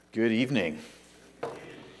Good evening.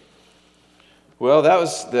 Well, that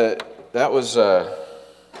was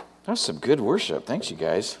some good worship. Thanks, you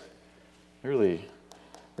guys. I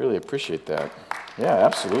really appreciate that. Yeah,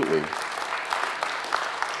 absolutely.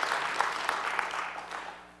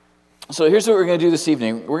 So here's what we're going to do this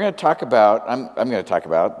evening. We're going to talk about. I'm going to talk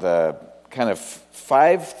about the kind of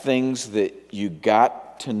 5 things that you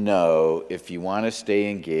got to know if you want to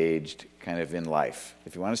stay engaged kind of in life.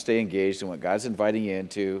 If you want to stay engaged in what God's inviting you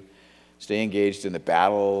into, stay engaged in the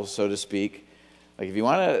battle, so to speak. Like if you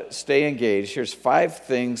want to stay engaged, here's 5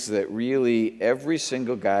 things that really every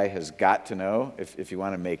single guy has got to know if you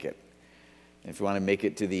want to make it. If you want to make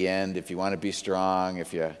it to the end, if you want to be strong,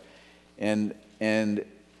 and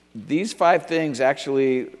these 5 things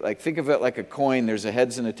actually, like think of it like a coin, there's a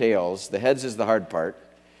heads and a tails. The heads is the hard part,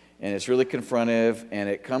 and it's really confrontive, and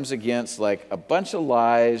it comes against like a bunch of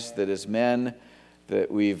lies that as men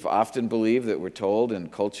that we've often believed, that we're told in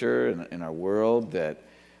culture and in our world that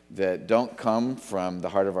don't come from the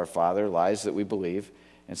heart of our Father, lies that we believe.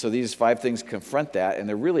 And so these 5 things confront that, and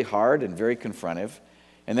they're really hard and very confrontive.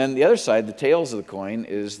 And then the other side, the tails of the coin,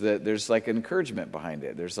 is that there's like an encouragement behind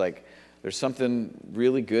it. There's something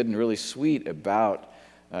really good and really sweet about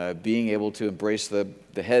being able to embrace the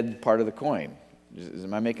head part of the coin.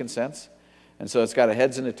 Am I making sense? And so it's got a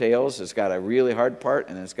heads and a tails. It's got a really hard part,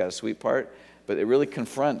 and then it's got a sweet part. But it really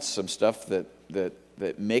confronts some stuff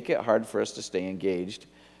that make it hard for us to stay engaged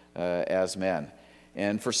as men.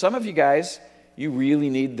 And for some of you guys, you really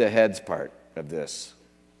need the heads part of this.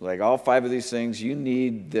 Like all 5 of these things, you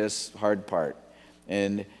need this hard part.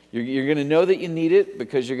 And you're going to know that you need it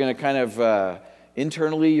because you're going to kind of,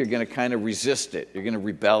 internally, you're going to kind of resist it. You're going to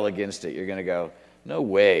rebel against it. You're going to go, no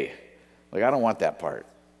way. Like, I don't want that part.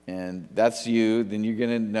 And that's you. Then you're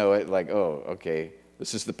going to know it like, oh, okay,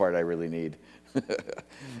 this is the part I really need. And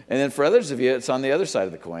then for others of you, it's on the other side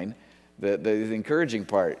of the coin. The encouraging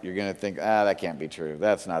part, you're going to think, that can't be true.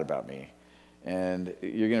 That's not about me. And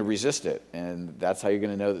you're going to resist it. And that's how you're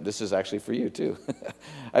going to know that this is actually for you, too.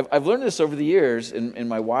 I've learned this over the years in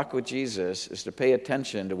my walk with Jesus, is to pay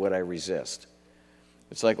attention to what I resist.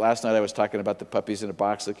 It's like last night I was talking about the puppies in a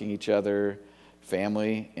box licking each other,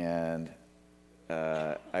 family, and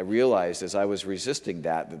I realized as I was resisting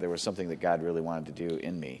that there was something that God really wanted to do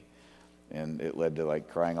in me. And it led to like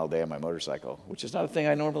crying all day on my motorcycle, which is not a thing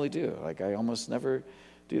I normally do. Like I almost never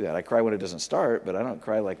do that. I cry when it doesn't start, but I don't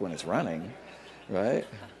cry like when it's running, right?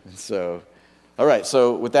 And so, all right.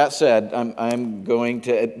 So with that said, I'm going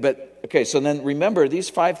to. But okay. So then remember, these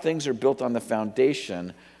 5 things are built on the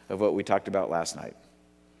foundation of what we talked about last night.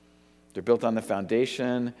 They're built on the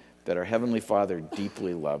foundation that our Heavenly Father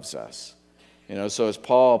deeply loves us. You know. So as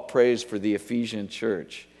Paul prays for the Ephesian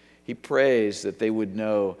church, he prays that they would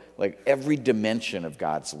know like every dimension of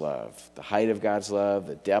God's love, the height of God's love,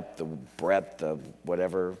 the depth, the breadth, the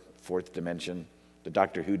whatever, 4th dimension, the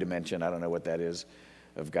Doctor Who dimension, I don't know what that is,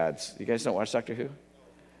 of God's. You guys don't watch Doctor Who?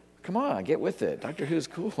 Come on, get with it. Doctor Who's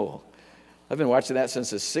cool. I've been watching that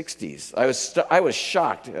since the 60s. I was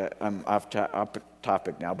shocked. I'm off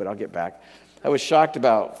topic now, but I'll get back. I was shocked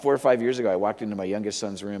about 4 or 5 years ago. I walked into my youngest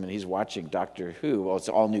son's room, and he's watching Doctor Who. Well, it's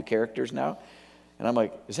all new characters now. And I'm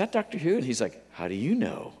like, is that Doctor Who? And he's like, how do you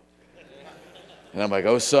know? And I'm like,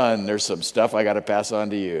 oh, son, there's some stuff I got to pass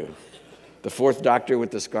on to you. The 4th Doctor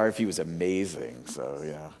with the scarf, he was amazing. So,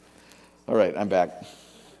 yeah. All right, I'm back.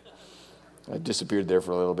 I disappeared there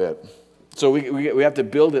for a little bit. So we have to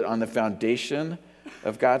build it on the foundation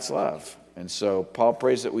of God's love. And so Paul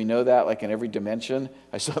prays that we know that, like in every dimension.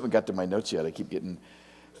 I still haven't got to my notes yet. I keep getting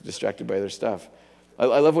distracted by other stuff. I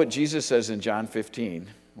love what Jesus says in John 15.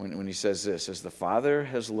 When he says this, as the Father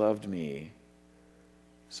has loved me,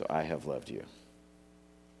 so I have loved you.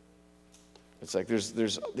 It's like there's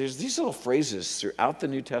these little phrases throughout the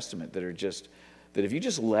New Testament that are just, that if you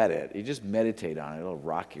just let it, you just meditate on it, it'll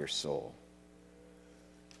rock your soul.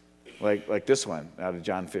 Like this one out of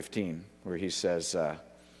John 15, where he says,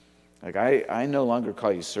 I no longer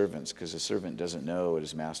call you servants because a servant doesn't know what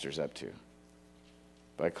his master's up to,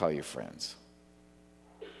 but I call you friends.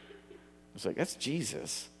 It's like, that's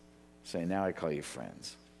Jesus saying, now I call you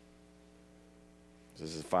friends. He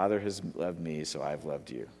says, the Father has loved me, so I've loved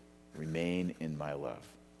you. Remain in my love.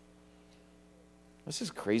 This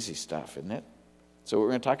is crazy stuff, isn't it? So what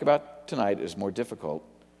we're going to talk about tonight is more difficult,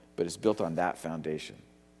 but it's built on that foundation.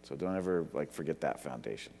 So don't ever forget that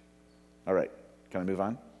foundation. All right, can I move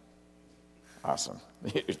on? Awesome.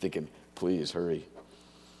 You're thinking, please hurry.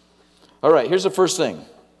 All right, here's the first thing.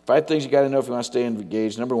 5 things you got to know if you want to stay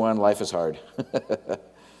engaged. Number 1, life is hard.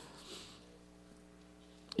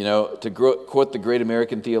 You know, to quote the great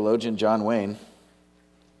American theologian John Wayne,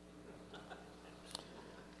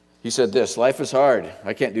 He said this, life is hard.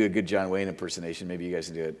 I can't do a good John Wayne impersonation. Maybe you guys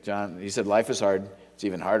can do it. He said, life is hard. It's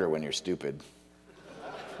even harder when you're stupid.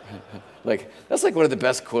 That's like one of the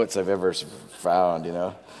best quotes I've ever found,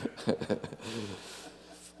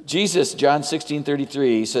 Jesus, John 16:33,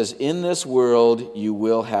 he says, in this world you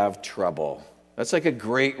will have trouble. That's like a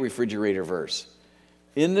great refrigerator verse.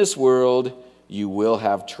 In this world you will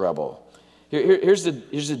have trouble. Here's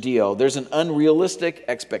the deal. There's an unrealistic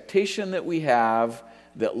expectation that we have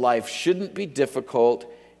that life shouldn't be difficult,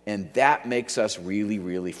 and that makes us really,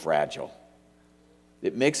 really fragile.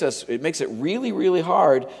 It makes it really, really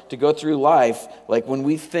hard to go through life, like when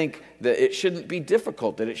we think that it shouldn't be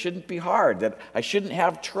difficult, that it shouldn't be hard, that I shouldn't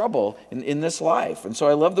have trouble in this life. And so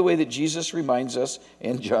I love the way that Jesus reminds us,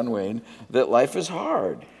 and John Wayne, that life is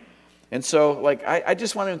hard. And so I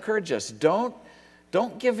just want to encourage us, don't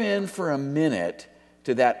give in for a minute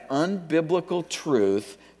to that unbiblical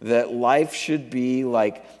truth that life should be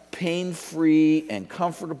like pain-free and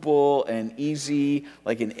comfortable and easy,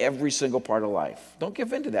 like in every single part of life. Don't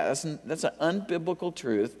give in to that. That's an unbiblical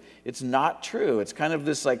truth. It's not true. It's kind of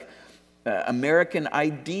this American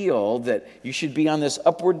ideal that you should be on this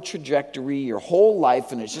upward trajectory your whole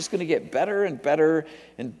life, and it's just going to get better and better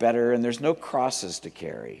and better, and there's no crosses to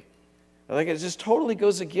carry. It just totally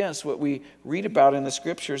goes against what we read about in the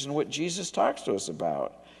scriptures and what Jesus talks to us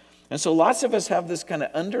about. And so lots of us have this kind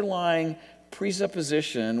of underlying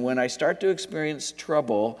presupposition when I start to experience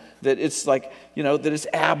trouble that it's that it's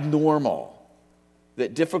abnormal,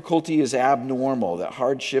 that difficulty is abnormal, that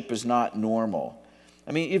hardship is not normal.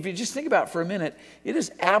 I mean, if you just think about it for a minute, it is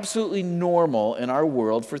absolutely normal in our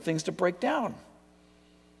world for things to break down.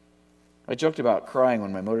 I joked about crying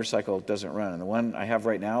when my motorcycle doesn't run, and the one I have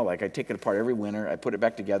right now, I take it apart every winter, I put it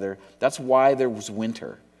back together. That's why there was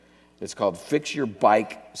winter. It's called Fix Your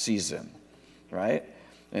Bike Season, right?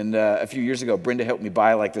 And a few years ago, Brenda helped me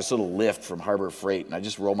buy this little lift from Harbor Freight, and I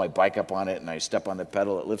just roll my bike up on it, and I step on the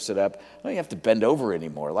pedal, it lifts it up. I don't have to bend over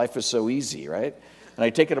anymore. Life is so easy, right? And I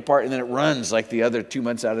take it apart, and then it runs like the other 2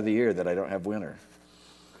 months out of the year that I don't have winter.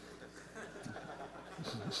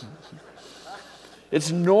 It's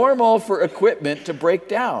normal for equipment to break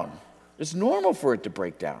down. It's normal for it to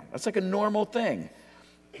break down. That's like a normal thing.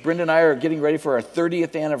 Brenda and I are getting ready for our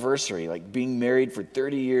 30th anniversary, being married for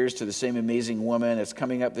 30 years to the same amazing woman. It's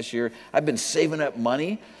coming up this year. I've been saving up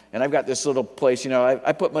money, and I've got this little place.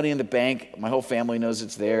 I put money in the bank. My whole family knows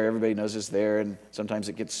it's there. Everybody knows it's there, and sometimes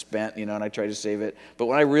it gets spent, and I try to save it. But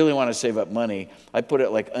when I really want to save up money, I put it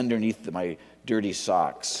underneath my dirty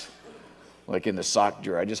socks, in the sock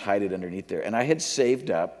drawer. I just hide it underneath there. And I had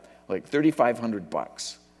saved up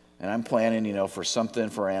 $3,500. And I'm planning, for something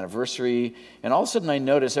for our anniversary. And all of a sudden I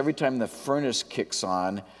notice every time the furnace kicks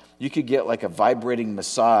on, you could get a vibrating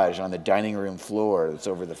massage on the dining room floor that's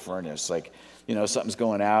over the furnace. Something's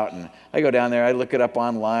going out. And I go down there, I look it up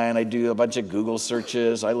online. I do a bunch of Google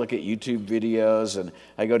searches. I look at YouTube videos. And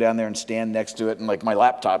I go down there and stand next to it. And my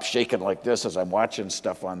laptop's shaking like this as I'm watching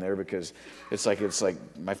stuff on there because it's like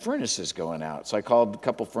my furnace is going out. So I called a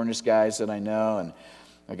couple furnace guys that I know, and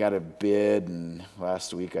I got a bid, and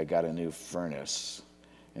last week I got a new furnace,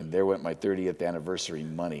 and there went my 30th anniversary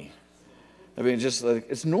money. I mean,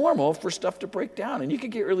 it's normal for stuff to break down, and you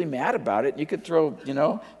could get really mad about it, and you could throw,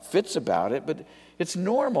 fits about it, but it's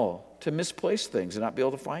normal to misplace things and not be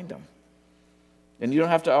able to find them. And you don't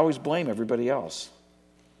have to always blame everybody else.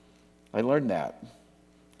 I learned that,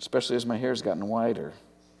 especially as my hair's gotten whiter.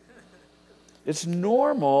 It's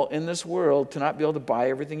normal in this world to not be able to buy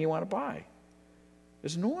everything you want to buy.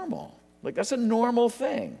 It's normal. That's a normal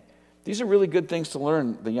thing. These are really good things to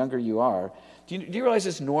learn the younger you are. Do you realize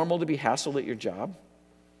it's normal to be hassled at your job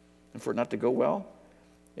and for it not to go well?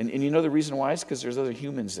 And you know the reason why is because there's other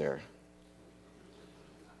humans there.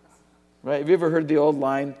 Right? Have you ever heard the old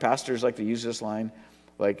line? Pastors like to use this line.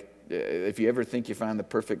 If you ever think you found the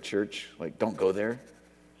perfect church, don't go there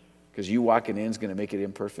because you walking in is going to make it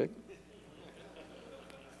imperfect.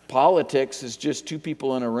 Politics is just two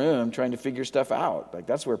people in a room trying to figure stuff out.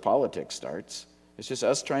 That's where politics starts. It's just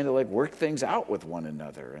us trying to work things out with one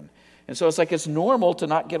another. And so it's normal to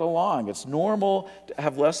not get along. It's normal to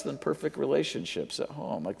have less than perfect relationships at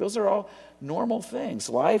home. Those are all normal things.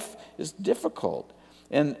 Life is difficult.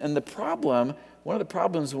 And the problem, one of the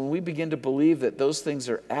problems when we begin to believe that those things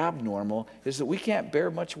are abnormal is that we can't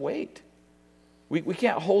bear much weight. We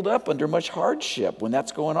can't hold up under much hardship when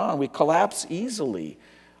that's going on. We collapse easily.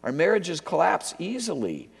 Our marriages collapse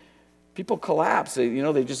easily. People collapse.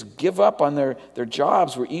 They just give up on their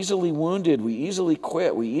jobs. We're easily wounded. We easily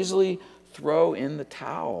quit. We easily throw in the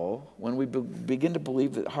towel when we begin to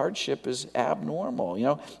believe that hardship is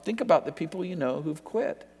abnormal. Think about the people who've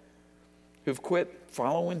quit. who've quit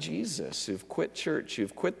following Jesus, who've quit church,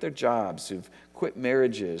 who've quit their jobs, who've quit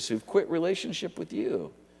marriages, who've quit relationship with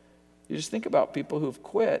you. You just think about people who've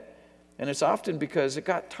quit, and it's often because it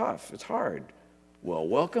got tough. It's hard. Well,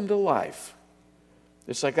 welcome to life.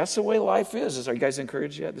 It's like that's the way life is. Are you guys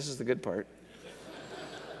encouraged yet? This is the good part.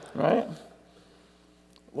 Right?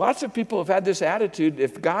 Lots of people have had this attitude,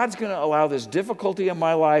 if God's going to allow this difficulty in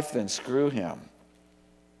my life, then screw him.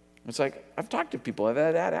 It's like, I've talked to people who have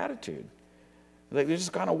had that attitude. Like they're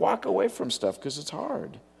just going to walk away from stuff because it's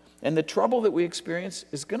hard. And the trouble that we experience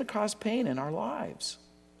is going to cause pain in our lives.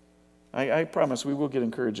 I promise we will get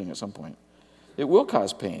encouraging at some point. It will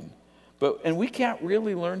cause pain. And we can't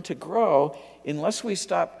really learn to grow unless we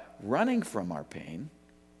stop running from our pain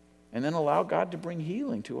and then allow God to bring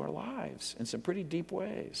healing to our lives in some pretty deep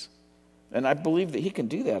ways. And I believe that he can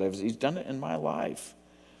do that. He's done it in my life.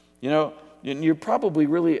 You know, you're probably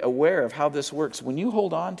really aware of how this works. When you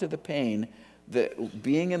hold on to the pain that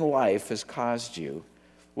being in life has caused you,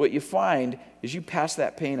 what you find is you pass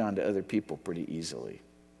that pain on to other people pretty easily.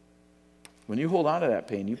 When you hold on to that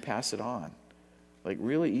pain, you pass it on, like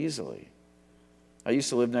really easily. I used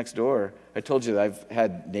to live next door. I told you that I've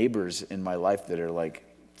had neighbors in my life that are like,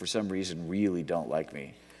 for some reason, really don't like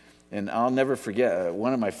me. And I'll never forget,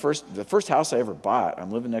 the first house I ever bought,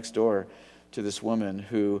 I'm living next door to this woman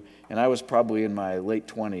who, and I was probably in my late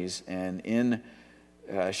 20s, and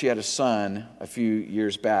she had a son a few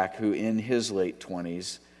years back who in his late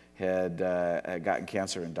 20s had gotten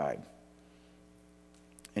cancer and died.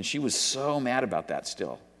 And she was so mad about that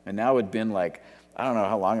still. And now it had been like, I don't know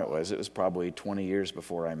how long it was. It was probably 20 years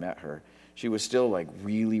before I met her. She was still like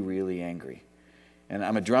really, really angry. And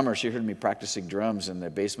I'm a drummer. She heard me practicing drums in the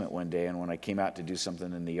basement one day. And when I came out to do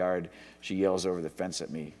something in the yard, she yells over the fence at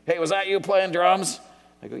me, "Hey, was that you playing drums?"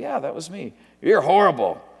 I go, "Yeah, that was me." "You're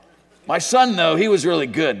horrible. My son, though, he was really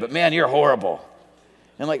good. But man, you're horrible."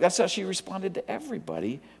 And like that's how she responded to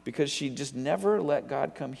everybody because she just never let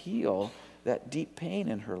God come heal that deep pain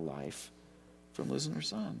in her life from losing her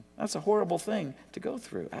son. That's a horrible thing to go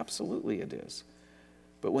through. Absolutely it is.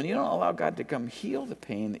 But when you don't allow God to come heal the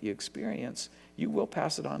pain that you experience, you will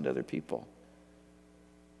pass it on to other people.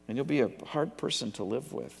 And you'll be a hard person to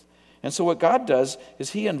live with. And so what God does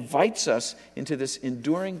is he invites us into this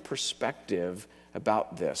enduring perspective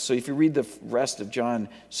about this. So if you read the rest of John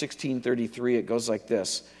 16:33, it goes like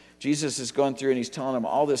this. Jesus is going through and he's telling them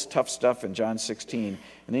all this tough stuff in John 16.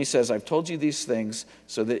 And he says, "I've told you these things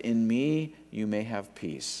so that in me you may have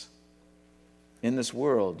peace. In this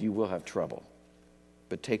world you will have trouble.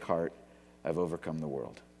 But take heart, I've overcome the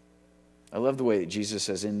world." I love the way that Jesus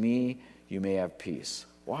says, "In me you may have peace."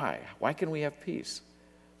 Why? Why can we have peace?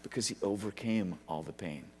 Because he overcame all the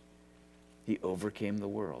pain. He overcame the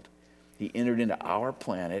world. He entered into our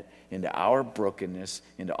planet, into our brokenness,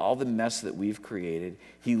 into all the mess that we've created.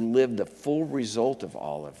 He lived the full result of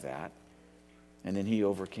all of that, and then he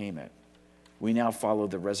overcame it. We now follow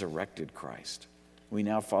the resurrected Christ. We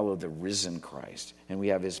now follow the risen Christ, and we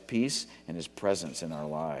have his peace and his presence in our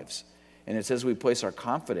lives. And it says we place our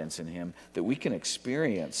confidence in him that we can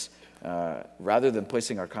experience, rather than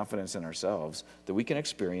placing our confidence in ourselves, that we can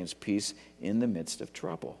experience peace in the midst of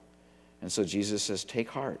trouble. And so Jesus says, take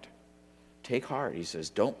heart. Take heart. He says,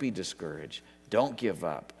 don't be discouraged. Don't give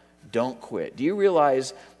up. Don't quit. Do you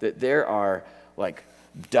realize that there are like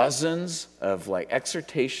dozens of like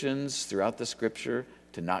exhortations throughout the scripture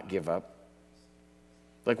to not give up?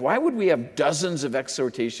 Like, why would we have dozens of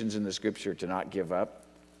exhortations in the scripture to not give up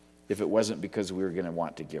if it wasn't because we were going to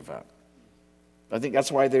want to give up? I think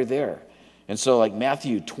that's why they're there. And so like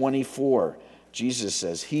Matthew 24, Jesus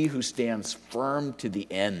says, he who stands firm to the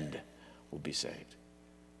end will be saved.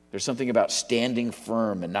 There's something about standing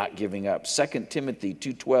firm and not giving up. 2 Timothy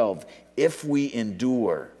 2:12, if we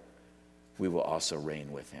endure, we will also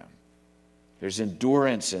reign with him. There's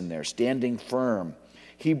endurance in there, standing firm.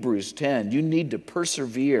 Hebrews 10, you need to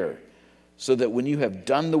persevere so that when you have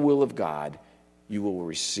done the will of God, you will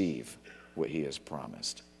receive what he has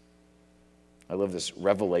promised. I love this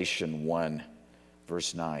Revelation 1,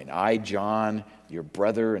 verse 9. I, John, your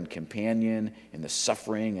brother and companion in the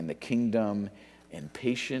suffering and the kingdom and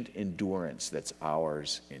patient endurance that's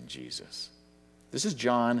ours in Jesus. This is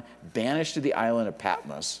John banished to the island of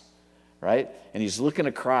Patmos, right? And he's looking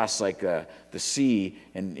across like the sea,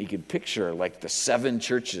 and you can picture like the 7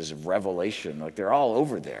 churches of Revelation, like they're all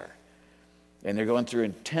over there. And they're going through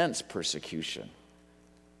intense persecution.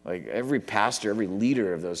 Like every pastor, every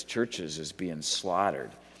leader of those churches is being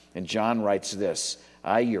slaughtered. And John writes this,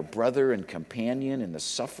 I, your brother and companion in the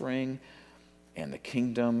suffering and the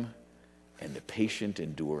kingdom and the patient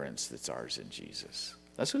endurance that's ours in Jesus.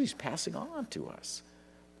 That's what he's passing on to us.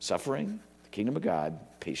 Suffering, Kingdom of God,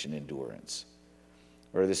 patient endurance.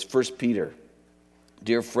 Or this 1 Peter,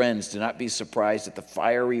 dear friends, do not be surprised at the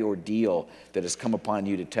fiery ordeal that has come upon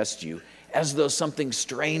you to test you, as though something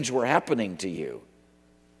strange were happening to you.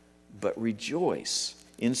 But rejoice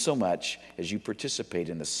insomuch as you participate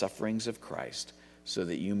in the sufferings of Christ, so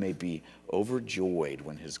that you may be overjoyed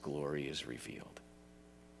when his glory is revealed.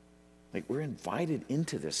 Like, we're invited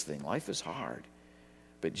into this thing. Life is hard.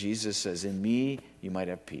 But Jesus says, in me, you might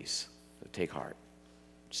have peace. So take heart.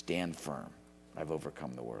 Stand firm. I've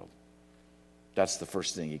overcome the world. That's the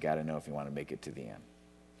first thing you got to know if you want to make it to the end.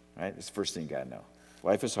 Right? It's the first thing you got to know.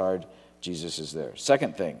 Life is hard. Jesus is there.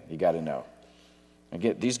 Second thing you got to know.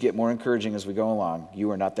 These get more encouraging as we go along.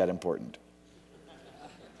 You are not that important.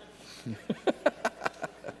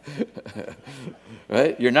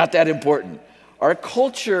 Right? You're not that important. Our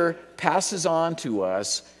culture passes on to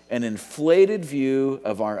us an inflated view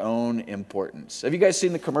of our own importance. Have you guys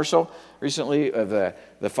seen the commercial recently of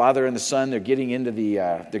the father and the son? They're getting into the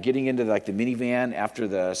the minivan after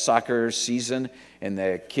the soccer season, and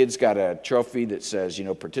the kid's got a trophy that says,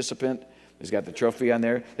 participant. He's got the trophy on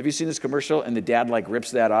there. Have you seen this commercial? And the dad rips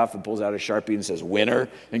that off and pulls out a Sharpie and says winner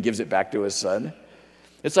and gives it back to his son.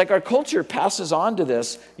 It's like our culture passes on to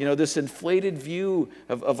this, this inflated view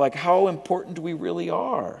of how important we really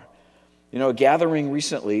are. A gathering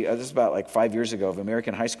recently, this is about 5 years ago, of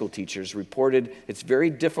American high school teachers reported it's very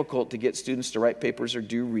difficult to get students to write papers or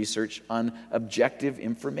do research on objective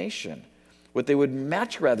information. What they would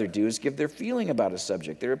much rather do is give their feeling about a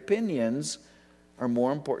subject. Their opinions are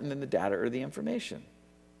more important than the data or the information,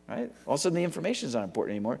 right? All of a sudden, the information is not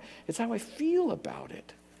important anymore. It's how I feel about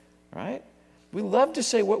it, right? We love to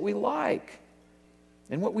say what we like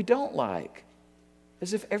and what we don't like,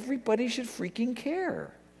 as if everybody should freaking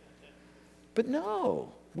care. But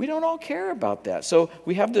no, we don't all care about that. So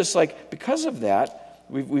we have this, because of that,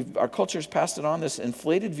 our culture's passed it on, this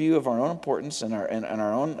inflated view of our own importance and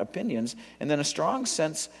our own opinions, and then a strong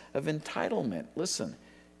sense of entitlement. Listen,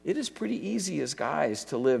 it is pretty easy as guys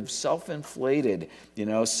to live self-inflated,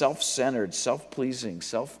 self-centered, self-pleasing,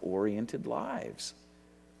 self-oriented lives.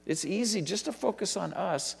 It's easy just to focus on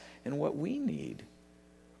us and what we need.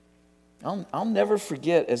 I'll never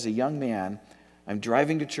forget, as a young man, I'm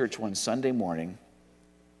driving to church one Sunday morning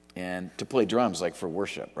and to play drums, for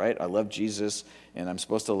worship, right? I love Jesus, and I'm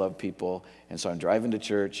supposed to love people, and so I'm driving to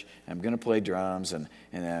church, and I'm going to play drums, and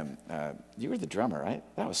you were the drummer, right?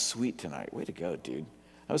 That was sweet tonight. Way to go, dude.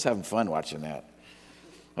 I was having fun watching that.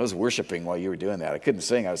 I was worshiping while you were doing that. I couldn't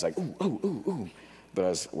sing. I was like, ooh, ooh, ooh, ooh, but I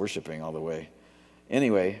was worshiping all the way.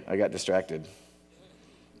 Anyway, I got distracted.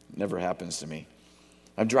 Never happens to me.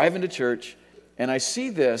 I'm driving to church, and I see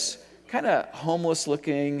this kind of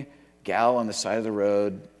homeless-looking gal on the side of the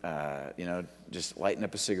road, just lighting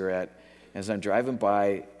up a cigarette. As I'm driving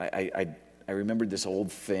by, I remembered this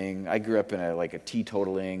old thing. I grew up in a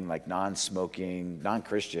teetotaling, non-smoking,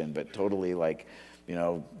 non-Christian, but totally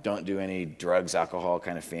don't do any drugs, alcohol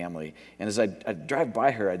kind of family. And as I drive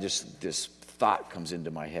by her, this thought comes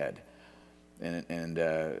into my head. And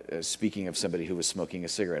speaking of somebody who was smoking a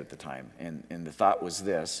cigarette at the time, and the thought was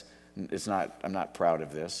this. I'm not proud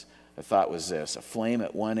of this. The thought was this: a flame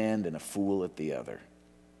at one end and a fool at the other.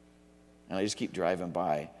 And I just keep driving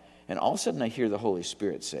by, and all of a sudden I hear the Holy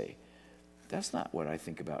Spirit say, "That's not what I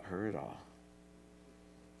think about her at all."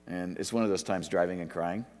 And it's one of those times driving and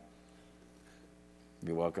crying.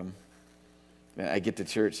 You're welcome. And I get to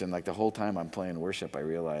church, and the whole time I'm playing worship, I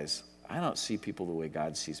realize I don't see people the way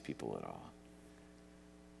God sees people at all.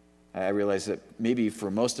 I realized that maybe for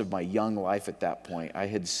most of my young life at that point, I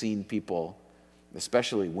had seen people,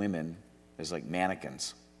 especially women, as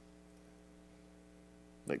mannequins.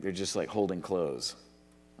 They're just holding clothes.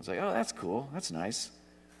 I was like, oh, that's cool, that's nice,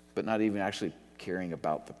 but not even actually caring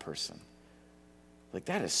about the person.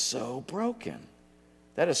 That is so broken.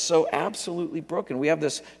 That is so absolutely broken. We have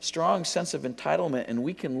this strong sense of entitlement, and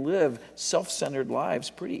we can live self-centered lives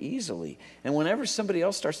pretty easily. And whenever somebody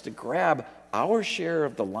else starts to grab our share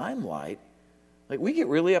of the limelight, we get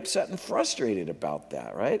really upset and frustrated about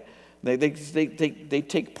that, right? They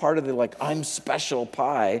take part of the I'm special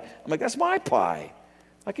pie. I'm like, that's my pie.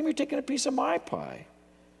 How come you're taking a piece of my pie?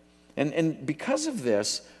 And because of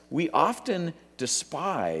this, we often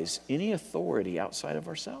despise any authority outside of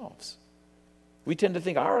ourselves. We tend to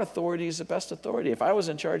think our authority is the best authority. If I was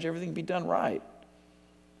in charge, everything would be done right.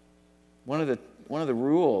 One of the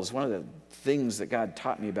rules, one of the things that God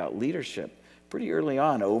taught me about leadership pretty early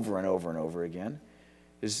on, over and over and over again,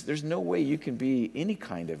 is there's no way you can be any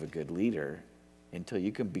kind of a good leader until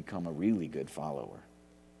you can become a really good follower.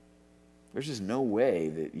 There's just no way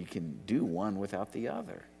that you can do one without the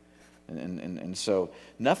other. And so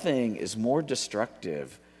nothing is more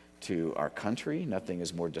destructive to our country. Nothing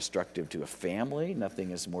is more destructive to a family.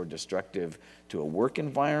 Nothing is more destructive to a work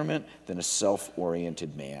environment than a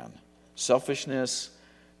self-oriented man. Selfishness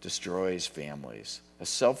destroys families. A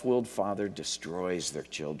self-willed father destroys their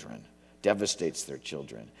children, devastates their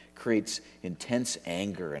children, creates intense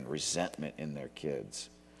anger and resentment in their kids.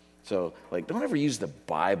 So, don't ever use the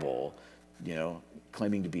Bible,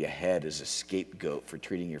 claiming to be a head as a scapegoat for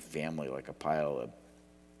treating your family like a pile of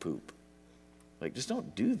poop. Just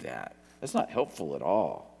don't do that. That's not helpful at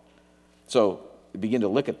all. So, you begin to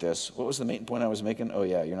look at this. What was the main point I was making? Oh,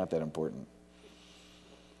 yeah, you're not that important.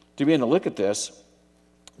 To begin to look at this,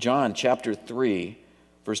 John chapter 3,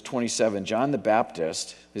 verse 27, John the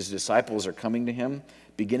Baptist, his disciples are coming to him,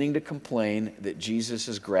 beginning to complain that Jesus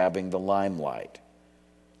is grabbing the limelight.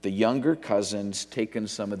 The younger cousin's taken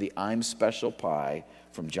some of the I'm special pie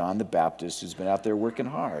from John the Baptist, who's been out there working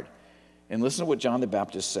hard. And listen to what John the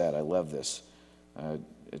Baptist said. I love this.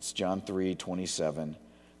 It's John 3:27.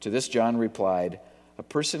 To this John replied, "A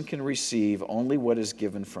person can receive only what is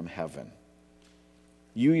given from heaven.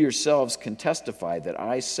 You yourselves can testify that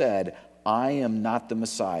I said, I am not the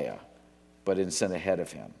Messiah, but am sent ahead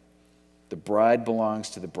of him. The bride belongs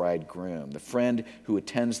to the bridegroom. The friend who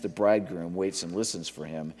attends the bridegroom waits and listens for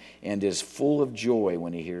him and is full of joy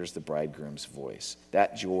when he hears the bridegroom's voice.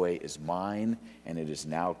 That joy is mine, and it is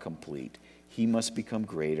now complete. He must become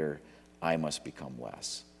greater, I must become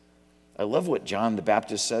less." I love what John the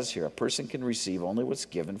Baptist says here. A person can receive only what's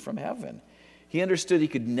given from heaven. He understood he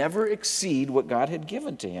could never exceed what God had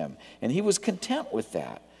given to him, and he was content with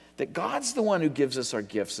that. That God's the one who gives us our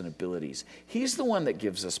gifts and abilities. He's the one that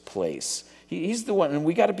gives us place. He's the one, and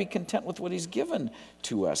we got to be content with what he's given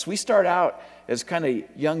to us. We start out as kind of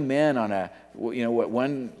young men on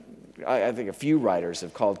I think a few writers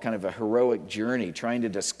have called kind of a heroic journey, trying to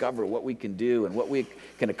discover what we can do and what we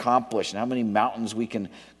can accomplish and how many mountains we can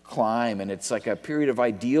climb. And it's like a period of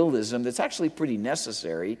idealism that's actually pretty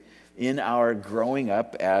necessary in our growing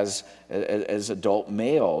up as adult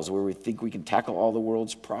males, where we think we can tackle all the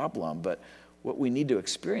world's problem. But what we need to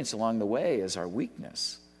experience along the way is our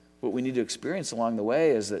weakness. What we need to experience along the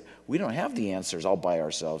way is that we don't have the answers all by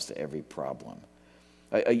ourselves to every problem.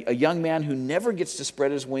 A young man who never gets to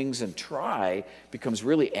spread his wings and try becomes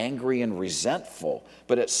really angry and resentful.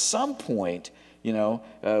 But at some point,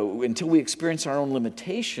 until we experience our own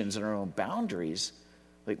limitations and our own boundaries,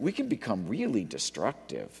 we can become really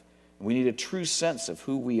destructive. We need a true sense of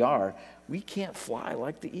who we are. We can't fly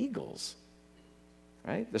like the eagles,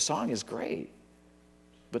 right? The song is great,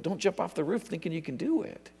 but don't jump off the roof thinking you can do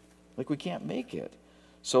it. We can't make it.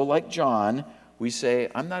 So like John, we say,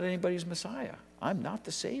 I'm not anybody's Messiah. I'm not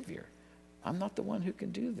the Savior. I'm not the one who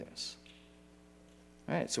can do this.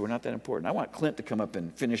 All right, so we're not that important. I want Clint to come up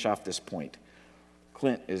and finish off this point.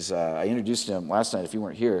 Clint is, I introduced him last night. If you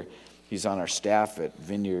weren't here, he's on our staff at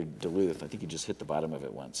Vineyard Duluth. I think he just hit the bottom of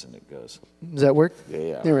it once and it goes. Does that work?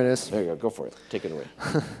 Yeah. There it is. There you go. Go for it. Take it away.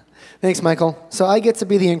 Thanks, Michael. So I get to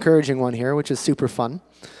be the encouraging one here, which is super fun.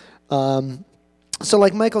 So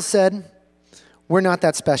like Michael said, we're not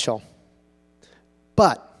that special.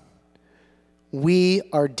 But we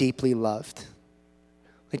are deeply loved.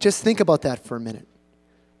 Just think about that for a minute.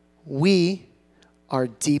 We are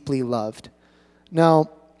deeply loved. Now,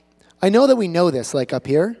 I know that we know this, up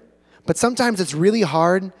here, but sometimes it's really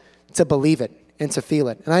hard to believe it and to feel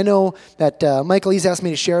it. And I know that Michael, he's asked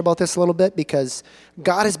me to share about this a little bit because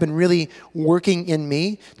God has been really working in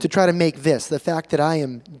me to try to make this, the fact that I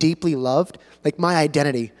am deeply loved, my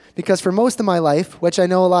identity. Because for most of my life, which I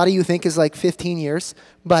know a lot of you think is 15 years,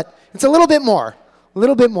 but it's a little bit more.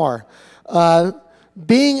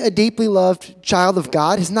 Being a deeply loved child of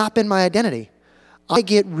God has not been my identity. I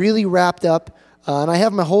get really wrapped up, and I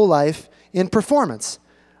have my whole life, in performance.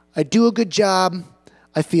 I do a good job,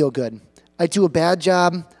 I feel good. I do a bad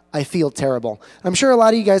job, I feel terrible. I'm sure a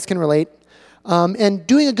lot of you guys can relate. And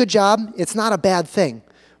doing a good job, it's not a bad thing.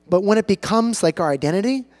 But when it becomes our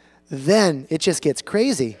identity, then it just gets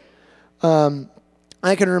crazy.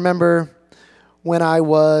 I can remember when I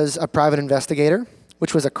was a private investigator,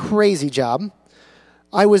 which was a crazy job.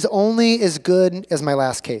 I was only as good as my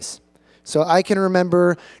last case. So I can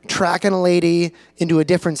remember tracking a lady into a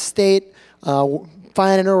different state,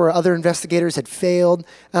 finding her where other investigators had failed,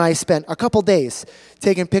 and I spent a couple days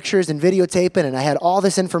taking pictures and videotaping, and I had all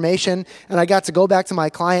this information, and I got to go back to my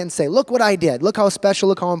client and say, look what I did. Look how special,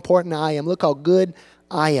 look how important I am, look how good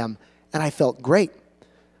I am. And I felt great.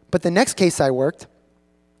 But the next case I worked,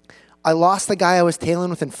 I lost the guy I was tailing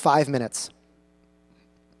within 5 minutes.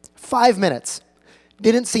 5 minutes.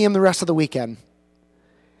 Didn't see him the rest of the weekend.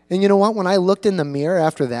 And you know what? When I looked in the mirror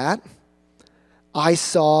after that, I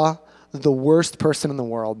saw the worst person in the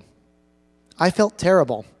world. I felt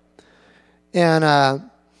terrible. And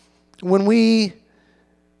when we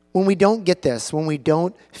don't get this, when we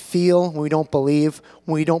don't feel, when we don't believe,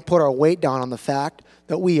 when we don't put our weight down on the fact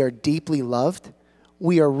that we are deeply loved,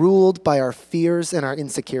 we are ruled by our fears and our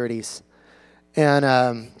insecurities.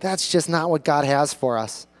 And that's just not what God has for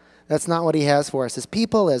us. That's not what he has for us as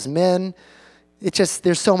people, as men.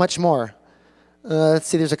 There's so much more. Let's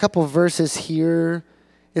see, there's a couple of verses here.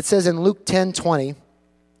 It says in Luke 10:20,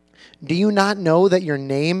 do you not know that your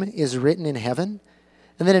name is written in heaven?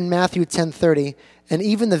 And then in Matthew 10:30, and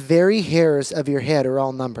even the very hairs of your head are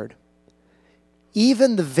all numbered.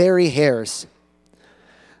 Even the very hairs.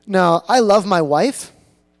 Now, I love my wife.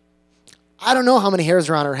 I don't know how many hairs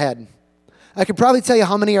are on her head. I could probably tell you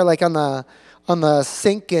how many are like on the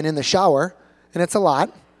sink and in the shower, and it's a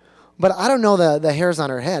lot. But I don't know the hairs on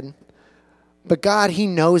her head. But God, he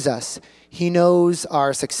knows us. He knows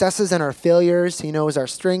our successes and our failures. He knows our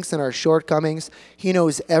strengths and our shortcomings. He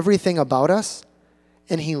knows everything about us,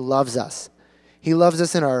 and he loves us. He loves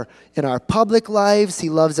us in our public lives. He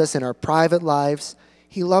loves us in our private lives.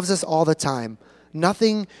 He loves us all the time.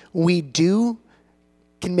 Nothing we do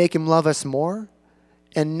can make him love us more,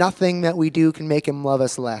 and nothing that we do can make him love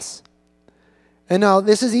us less. And now,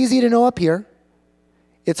 this is easy to know up here.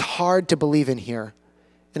 It's hard to believe in here,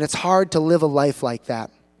 and it's hard to live a life like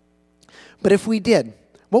that. But if we did,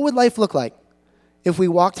 what would life look like if we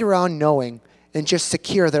walked around knowing and just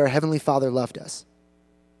secure that our Heavenly Father loved us?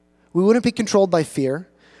 We wouldn't be controlled by fear.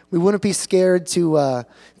 We wouldn't be scared to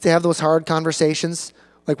have those hard conversations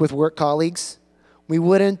like with work colleagues. We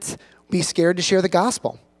wouldn't be scared to share the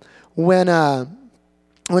gospel. When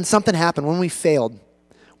something happened, when we failed,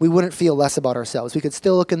 we wouldn't feel less about ourselves. We could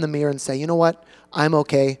still look in the mirror and say, you know what? I'm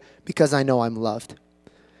okay because I know I'm loved.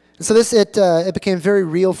 And so it became very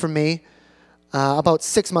real for me about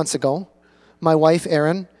 6 months ago. My wife,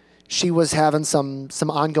 Erin, she was having some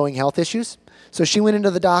ongoing health issues. So she went into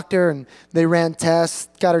the doctor, and they ran tests,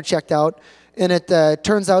 got her checked out, and it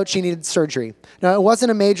turns out she needed surgery. Now, it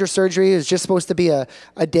wasn't a major surgery. It was just supposed to be a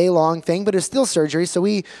day-long thing, but it was still surgery. So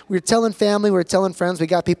we were telling family, we were telling friends, we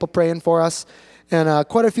got people praying for us. And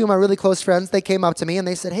quite a few of my really close friends, they came up to me, and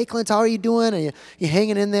they said, hey, Clint, how are you doing? Are you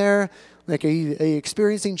hanging in there? Like, are you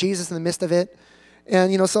experiencing Jesus in the midst of it?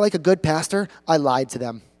 And, so like a good pastor, I lied to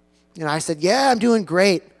them. I said, yeah, I'm doing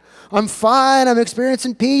great. I'm fine. I'm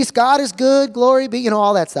experiencing peace. God is good. Glory be,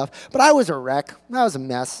 all that stuff. But I was a wreck. I was a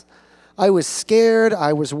mess. I was scared.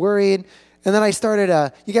 I was worried. And then I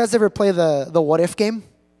started, you guys ever play the what if game?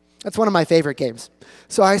 That's one of my favorite games.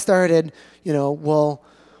 So I started, well,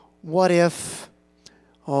 what if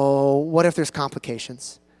there's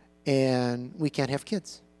complications and we can't have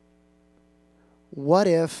kids? What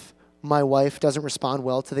if my wife doesn't respond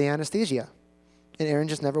well to the anesthesia and Erin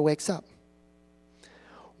just never wakes up?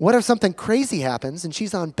 What if something crazy happens and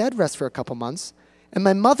she's on bed rest for a couple months and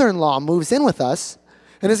my mother-in-law moves in with us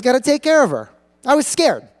and has got to take care of her? I was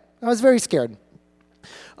scared. I was very scared.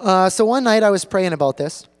 So one night I was praying about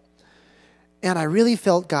this, and I really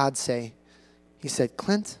felt God say, he said,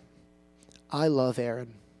 Clint, I love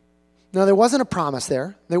Erin. Now, there wasn't a promise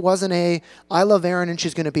there. There wasn't I love Erin and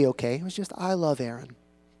she's going to be okay. It was just, I love Erin.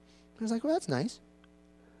 I was like, well, that's nice.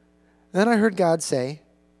 Then I heard God say,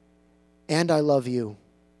 and I love you.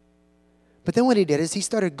 But then what he did is he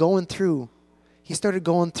started going through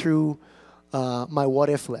my what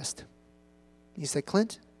if list. He said,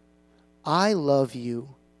 Clint, I love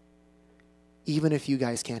you even if you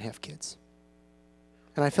guys can't have kids.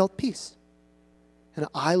 And I felt peace. And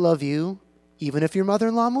I love you even if your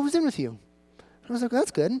mother-in-law moves in with you. I was like,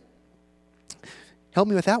 that's good. Help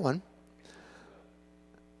me with that one.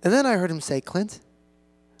 And then I heard him say, Clint,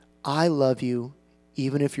 I love you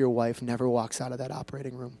even if your wife never walks out of that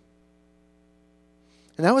operating room.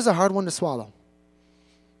 And that was a hard one to swallow.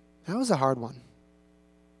 That was a hard one.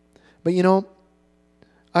 But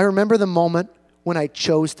I remember the moment when I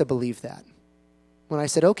chose to believe that. When I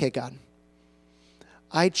said, okay, God,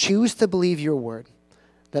 I choose to believe your word,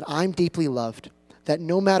 that I'm deeply loved, that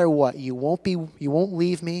no matter what, you won't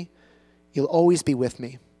leave me, you'll always be with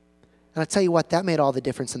me. And I tell you what, that made all the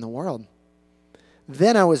difference in the world.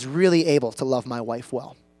 Then I was really able to love my wife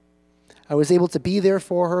well. I was able to be there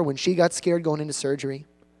for her when she got scared going into surgery.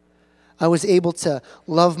 I was able to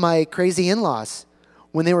love my crazy in-laws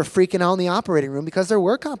when they were freaking out in the operating room because there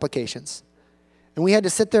were complications. And we had to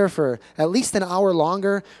sit there for at least an hour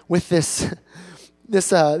longer with this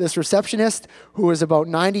receptionist who was about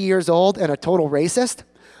 90 years old and a total racist.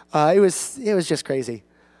 It was just crazy.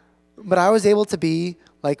 But I was able to be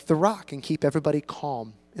like the rock and keep everybody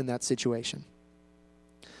calm in that situation.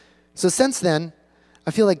 So since then,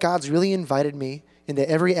 I feel like God's really invited me into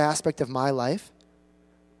every aspect of my life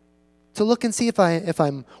to look and see if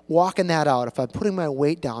I'm walking that out, if I'm putting my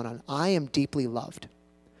weight down on, I am deeply loved.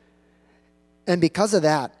 And because of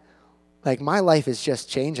that, like my life is just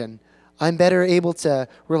changing. I'm better able to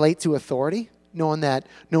relate to authority, knowing that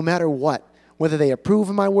no matter what, whether they approve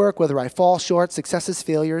of my work, whether I fall short, successes,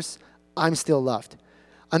 failures, I'm still loved.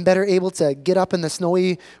 I'm better able to get up in the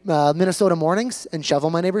snowy Minnesota mornings and shovel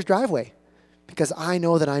my neighbor's driveway because I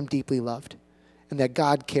know that I'm deeply loved and that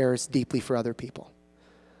God cares deeply for other people.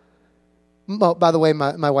 Well, by the way,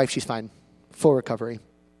 my wife, she's fine. Full recovery.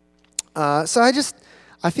 So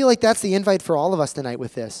I feel like that's the invite for all of us tonight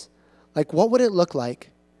with this. Like, what would it look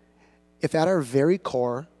like if at our very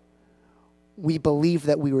core, we believed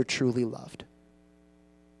that we were truly loved?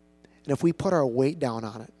 And if we put our weight down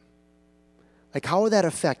on it, like how would that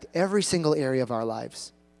affect every single area of our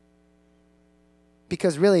lives?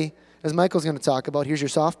 Because really, as Michael's going to talk about, here's your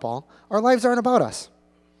softball, our lives aren't about us.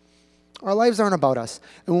 Our lives aren't about us.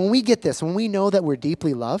 And when we get this, when we know that we're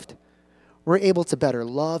deeply loved, we're able to better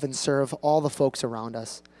love and serve all the folks around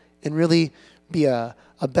us and really be a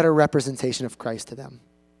better representation of Christ to them.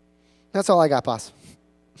 That's all I got, boss.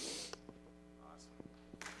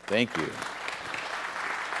 Thank you.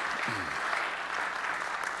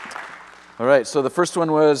 All right, so the first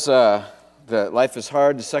one was that life is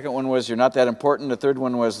hard. The second one was you're not that important. The third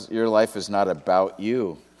one was your life is not about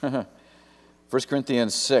you. 1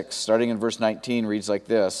 Corinthians 6, starting in verse 19, reads like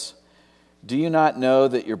this. Do you not know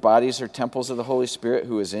that your bodies are temples of the Holy Spirit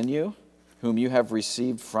who is in you, whom you have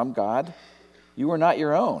received from God? You are not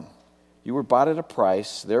your own. You were bought at a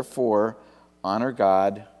price. Therefore, honor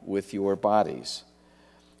God with your bodies.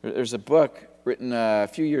 There's a book written a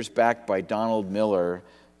few years back by Donald Miller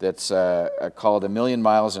that's called A Million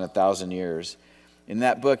Miles in 1,000 Years. In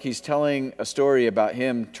that book, he's telling a story about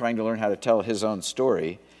him trying to learn how to tell his own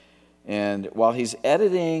story. And while he's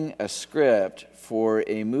editing a script for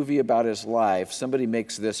a movie about his life, somebody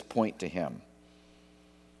makes this point to him.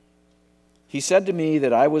 He said to me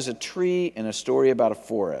that I was a tree in a story about a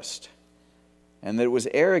forest, and that it was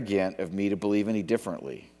arrogant of me to believe any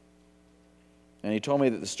differently. And he told me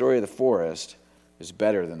that the story of the forest is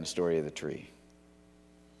better than the story of the tree.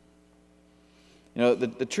 You know,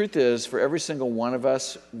 the truth is, for every single one of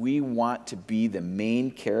us, we want to be the main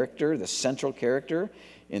character, the central character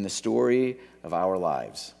in the story of our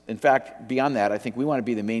lives. In fact, beyond that, I think we want to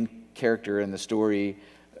be the main character in the story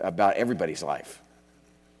about everybody's life,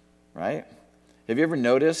 right? Have you ever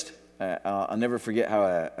noticed, I'll never forget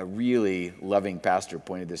how a really loving pastor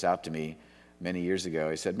pointed this out to me many years ago.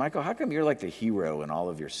 He said, Michael, how come you're like the hero in all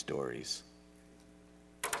of your stories?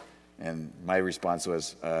 And my response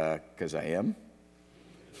was, because I am.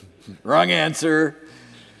 Wrong answer.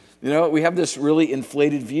 You know, we have this really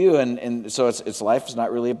inflated view, and so it's life is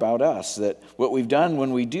not really about us. That what we've done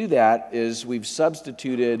when we do that is we've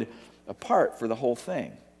substituted a part for the whole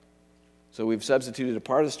thing. So we've substituted a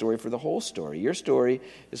part of the story for the whole story. Your story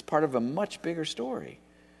is part of a much bigger story.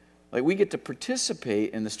 Like, we get to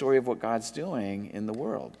participate in the story of what God's doing in the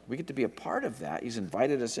world. We get to be a part of that. He's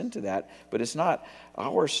invited us into that, but it's not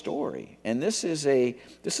our story. And this is a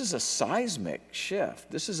seismic shift.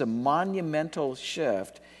 This is a monumental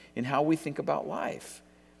shift in how we think about life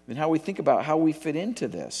and how we think about how we fit into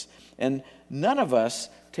this. And none of us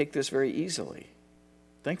take this very easily.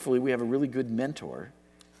 Thankfully, we have a really good mentor,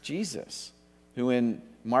 Jesus, who in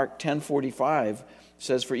Mark 10:45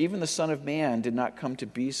 says, for even the Son of Man did not come to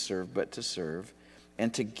be served, but to serve,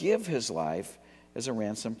 and to give his life as a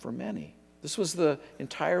ransom for many. This was the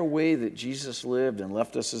entire way that Jesus lived and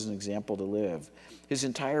left us as an example to live. His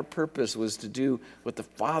entire purpose was to do what the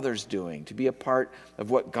Father's doing, to be a part of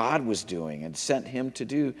what God was doing and sent him to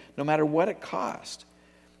do, no matter what it cost.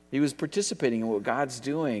 He was participating in what God's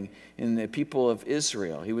doing in the people of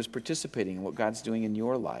Israel. He was participating in what God's doing in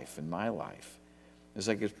your life and my life. It's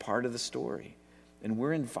like it's part of the story. And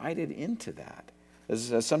we're invited into that.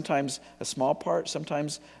 As sometimes a small part,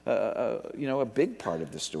 sometimes a big part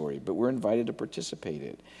of the story, but we're invited to participate in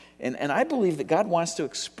it. And I believe that God wants to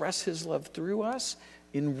express his love through us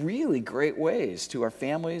in really great ways to our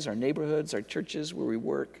families, our neighborhoods, our churches where we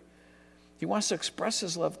work. He wants to express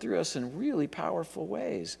his love through us in really powerful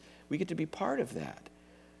ways. We get to be part of that.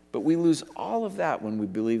 But we lose all of that when we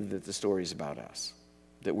believe that the story is about us,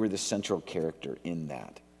 that we're the central character in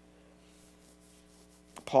that.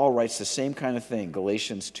 Paul writes the same kind of thing,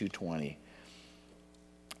 Galatians 2:20.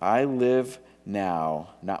 I live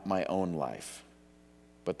now, not my own life,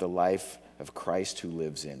 but the life of Christ who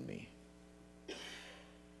lives in me.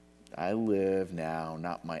 I live now,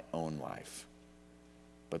 not my own life,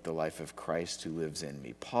 but the life of Christ who lives in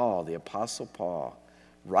me. Paul, the Apostle Paul,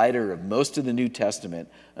 writer of most of the New Testament,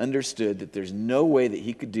 understood that there's no way that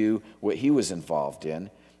he could do what he was involved in.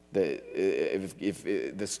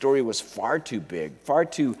 If the story was far too big, far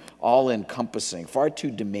too all-encompassing, far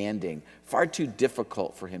too demanding, far too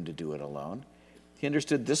difficult for him to do it alone. He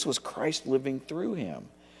understood this was Christ living through him.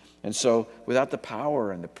 And so without the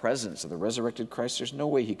power and the presence of the resurrected Christ, there's no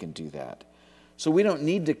way he can do that. So we don't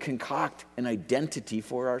need to concoct an identity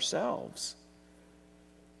for ourselves.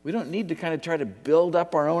 We don't need to kind of try to build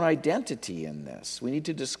up our own identity in this. We need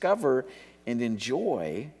to discover and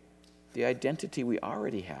enjoy the identity we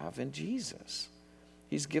already have in Jesus.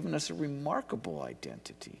 He's given us a remarkable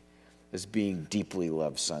identity as being deeply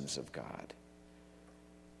loved sons of God.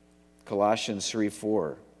 Colossians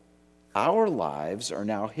 3:4, our lives are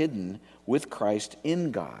now hidden with Christ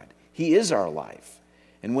in God. He is our life.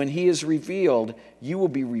 And when he is revealed, you will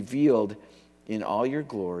be revealed in all your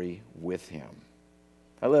glory with him.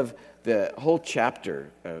 I love the whole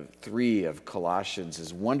chapter 3 of Colossians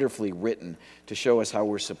is wonderfully written to show us how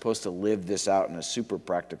we're supposed to live this out in a super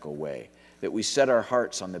practical way, that we set our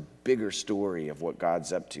hearts on the bigger story of what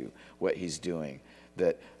God's up to, what he's doing,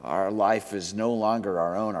 that our life is no longer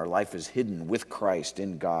our own. Our life is hidden with Christ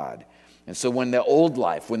in God. And so when the old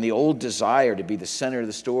life, when the old desire to be the center of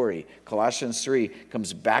the story, Colossians 3,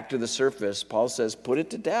 comes back to the surface, Paul says, put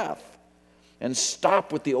it to death. And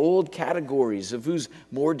stop with the old categories of who's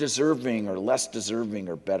more deserving or less deserving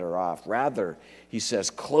or better off. Rather, he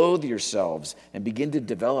says, clothe yourselves and begin to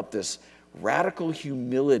develop this radical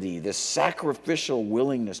humility, this sacrificial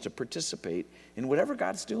willingness to participate in whatever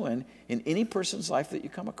God's doing in any person's life that you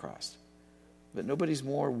come across. But nobody's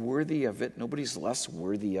more worthy of it. Nobody's less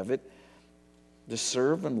worthy of it. To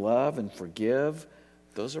serve and love and forgive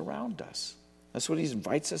those around us. That's what he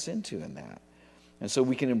invites us into in that. And so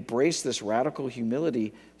we can embrace this radical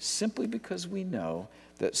humility simply because we know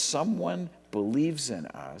that someone believes in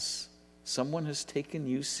us, someone has taken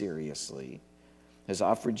you seriously, has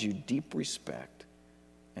offered you deep respect,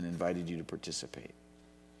 and invited you to participate.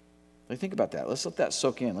 Like, think about that. Let's let that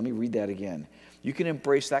soak in. Let me read that again. You can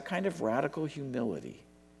embrace that kind of radical humility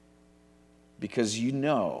because you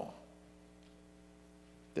know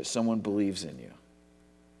that someone believes in you,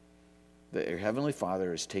 that your Heavenly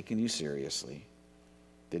Father has taken you seriously,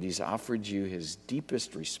 that he's offered you his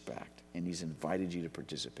deepest respect, and he's invited you to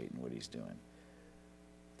participate in what he's doing.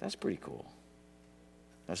 That's pretty cool.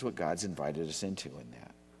 That's what God's invited us into in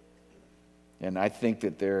that. And I think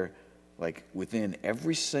that there, like within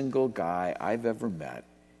every single guy I've ever met,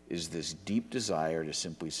 is this deep desire to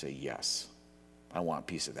simply say, yes, I want a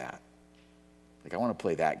piece of that. Like, I want to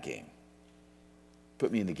play that game.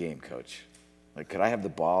 Put me in the game, coach. Like, could I have the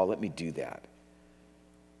ball? Let me do that.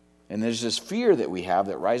 And there's this fear that we have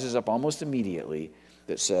that rises up almost immediately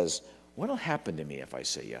that says, what will happen to me if I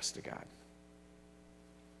say yes to God?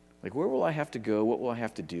 Like, where will I have to go? What will I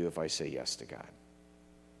have to do if I say yes to God?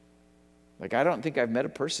 Like, I don't think I've met a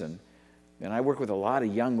person, and I work with a lot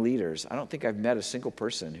of young leaders, I don't think I've met a single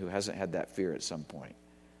person who hasn't had that fear at some point.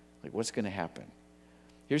 Like, what's going to happen?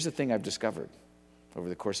 Here's the thing I've discovered over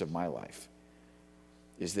the course of my life,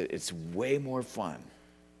 is that it's way more fun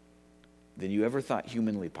than you ever thought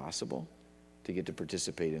humanly possible to get to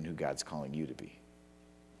participate in who God's calling you to be.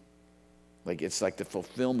 Like, it's like the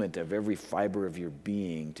fulfillment of every fiber of your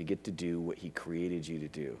being to get to do what he created you to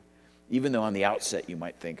do. Even though on the outset you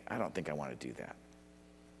might think, I don't think I want to do that.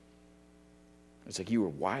 It's like you were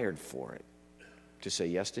wired for it, to say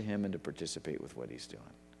yes to him and to participate with what he's doing.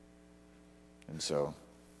 And so,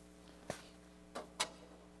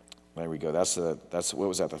 there we go. That's what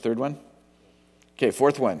was that, the third one? Okay,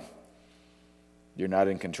 fourth one. You're not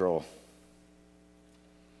in control.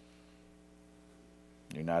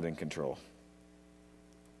 You're not in control.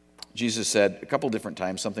 Jesus said a couple different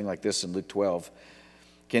times something like this in Luke 12.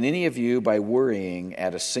 Can any of you, by worrying,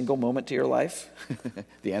 add a single moment to your life?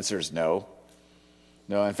 The answer is no.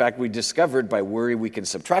 No, in fact, we discovered by worry we can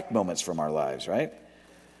subtract moments from our lives, right?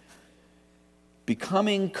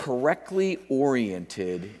 Becoming correctly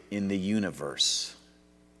oriented in the universe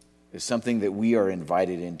is something that we are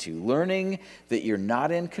invited into. Learning that you're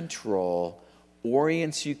not in control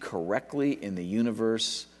orients you correctly in the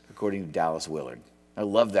universe, according to Dallas Willard. I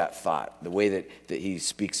love that thought, the way that he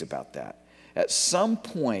speaks about that. At some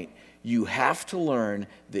point, you have to learn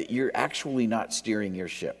that you're actually not steering your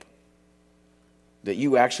ship, that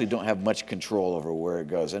you actually don't have much control over where it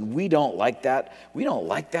goes. And we don't like that. We don't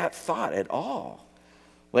like that thought at all.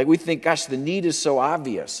 Like, we think, gosh, the need is so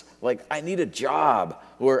obvious. Like, I need a job,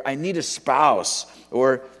 or I need a spouse,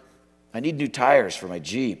 or I need new tires for my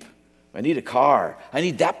Jeep. I need a car. I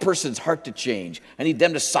need that person's heart to change. I need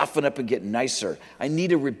them to soften up and get nicer. I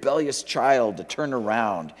need a rebellious child to turn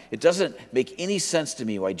around. It doesn't make any sense to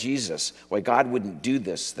me why God wouldn't do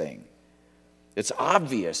this thing. It's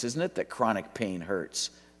obvious, isn't it, that chronic pain hurts.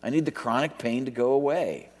 I need the chronic pain to go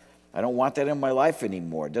away. I don't want that in my life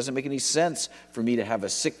anymore. It doesn't make any sense for me to have a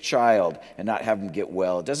sick child and not have them get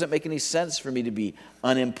well. It doesn't make any sense for me to be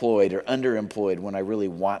unemployed or underemployed when I really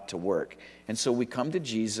want to work. And so we come to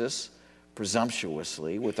Jesus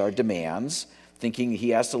presumptuously with our demands, thinking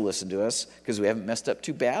he has to listen to us because we haven't messed up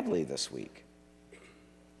too badly this week.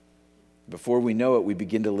 Before we know it, we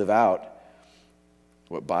begin to live out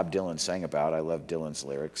what Bob Dylan sang about. I love Dylan's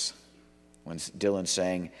lyrics. When Dylan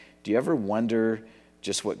sang, "Do you ever wonder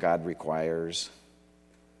just what God requires?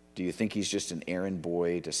 Do you think he's just an errand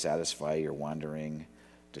boy to satisfy your wandering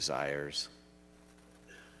desires?"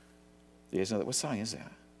 Do you guys know that? What song is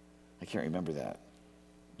that? I can't remember that.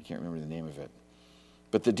 I can't remember the name of it.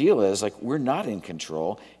 But the deal is, like, we're not in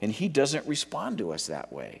control, and he doesn't respond to us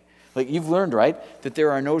that way. Like, you've learned, right, that there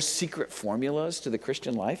are no secret formulas to the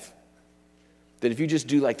Christian life? That if you just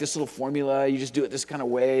do like this little formula, you just do it this kind of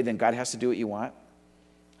way, then God has to do what you want?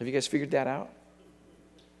 Have you guys figured that out?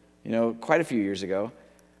 You know, quite a few years ago,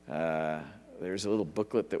 there was a little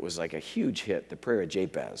booklet that was like a huge hit, the Prayer of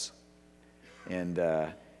Jabez. And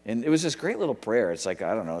it was this great little prayer. It's like,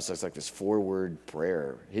 I don't know, it's like this 4-word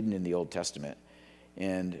prayer hidden in the Old Testament.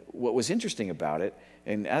 And what was interesting about it,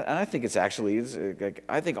 and I think it's actually, like,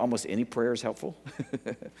 I think almost any prayer is helpful.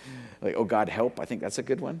 Like, oh, God, help. I think that's a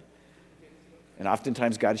good one. And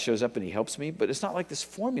oftentimes God shows up and he helps me. But it's not like this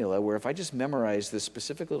formula where if I just memorize this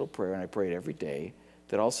specific little prayer and I pray it every day,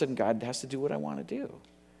 that all of a sudden God has to do what I want to do.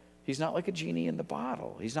 He's not like a genie in the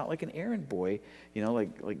bottle. He's not like an errand boy, you know,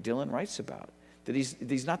 like Dylan writes about. That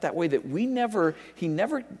he's not that way, that he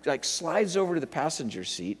never like slides over to the passenger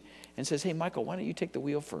seat and says, "Hey, Michael, why don't you take the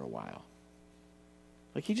wheel for a while?"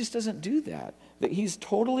 Like, he just doesn't do that. That he's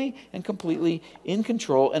totally and completely in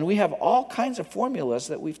control, and we have all kinds of formulas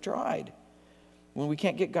that we've tried when we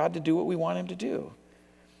can't get God to do what we want him to do.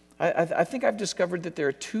 I think I've discovered that there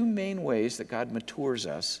are 2 main ways that God matures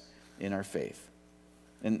us in our faith.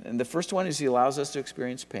 And the first one is he allows us to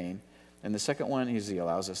experience pain, and the second one is he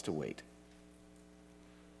allows us to wait.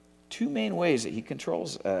 2 main ways that he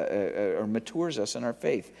controls or matures us in our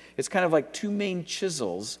faith. It's kind of like 2 main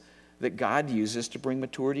chisels that God uses to bring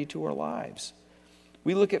maturity to our lives.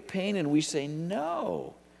 We look at pain and we say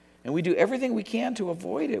no. And we do everything we can to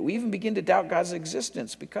avoid it. We even begin to doubt God's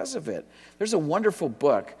existence because of it. There's a wonderful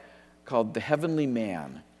book called The Heavenly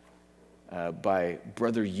Man by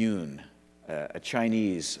Brother Yun, a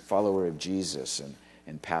Chinese follower of Jesus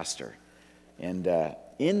and pastor. And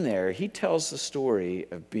in there, he tells the story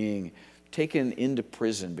of being taken into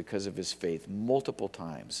prison because of his faith multiple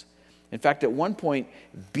times. In fact, at one point,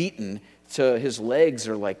 beaten so his legs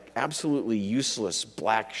are like absolutely useless,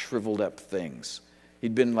 black, shriveled up things.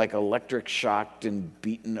 He'd been like electric shocked and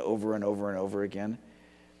beaten over and over and over again.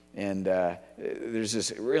 And there's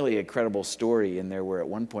this really incredible story in there where at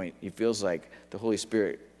one point he feels like the Holy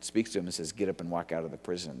Spirit speaks to him and says, "Get up and walk out of the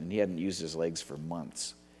prison." And he hadn't used his legs for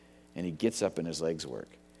months. And he gets up and his legs work.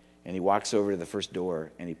 And he walks over to the first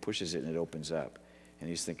door and he pushes it and it opens up. And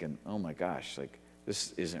he's thinking, oh my gosh, like,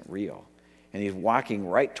 this isn't real. And he's walking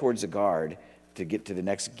right towards the guard to get to the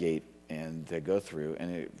next gate and to go through,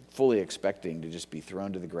 and fully expecting to just be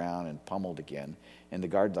thrown to the ground and pummeled again. And the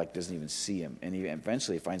guard like doesn't even see him. And he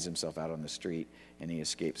eventually finds himself out on the street and he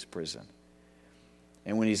escapes prison.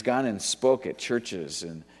 And when he's gone and spoke at churches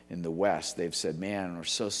in the West, they've said, "Man, we're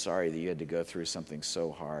so sorry that you had to go through something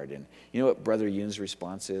so hard." And you know what Brother Yun's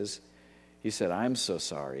response is? He said, "I'm so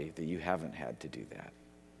sorry that you haven't had to do that.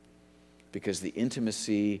 Because the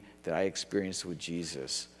intimacy that I experienced with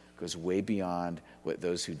Jesus goes way beyond what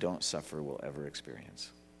those who don't suffer will ever experience."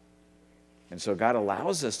 And so God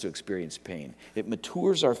allows us to experience pain. It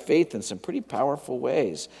matures our faith in some pretty powerful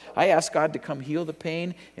ways. I ask God to come heal the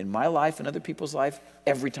pain in my life and other people's life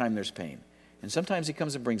every time there's pain. And sometimes he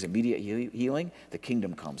comes and brings immediate healing. The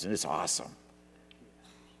kingdom comes, and it's awesome.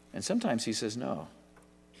 And sometimes he says no.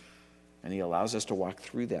 And he allows us to walk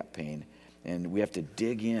through that pain, and we have to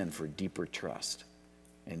dig in for deeper trust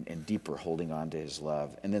and deeper holding on to his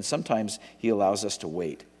love. And then sometimes he allows us to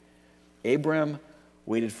wait. Abram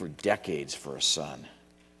waited for decades for a son.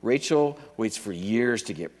 Rachel waits for years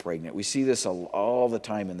to get pregnant. We see this all the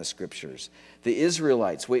time in the scriptures. The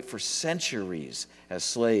Israelites wait for centuries as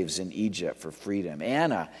slaves in Egypt for freedom.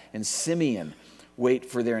 Anna and Simeon wait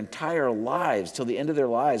for their entire lives, till the end of their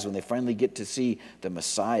lives when they finally get to see the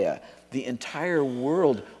Messiah. The entire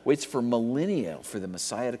world waits for millennia for the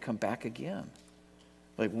Messiah to come back again.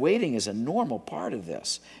 Like waiting is a normal part of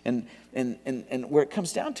this. And where it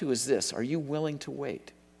comes down to is this: are you willing to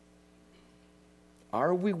wait?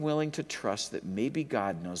 Are we willing to trust that maybe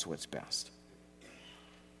God knows what's best?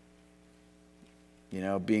 You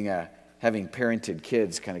know, having parented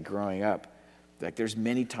kids kind of growing up, like there's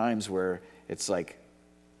many times where it's like,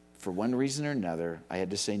 for one reason or another, I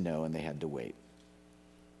had to say no and they had to wait.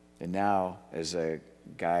 And now, as a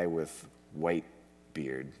guy with white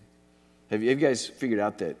beard, have you guys figured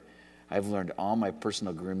out that I've learned all my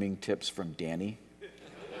personal grooming tips from Danny?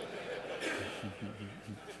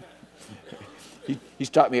 He's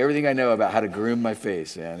taught me everything I know about how to groom my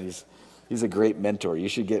face, man. He's a great mentor. You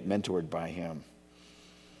should get mentored by him.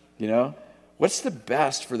 You know, what's the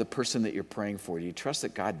best for the person that you're praying for? Do you trust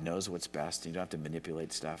that God knows what's best and you don't have to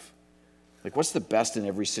manipulate stuff? Like, what's the best in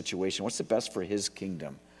every situation? What's the best for his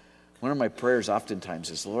kingdom? One of my prayers oftentimes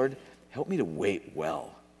is, Lord, help me to wait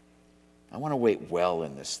well. I want to wait well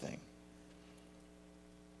in this thing.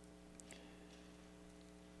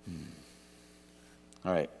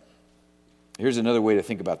 All right. Here's another way to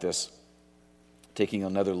think about this, taking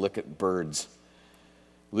another look at birds.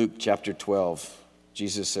 Luke chapter 12,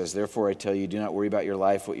 Jesus says, therefore I tell you, do not worry about your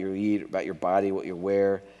life, what you eat, about your body, what you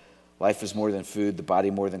wear. Life is more than food, the body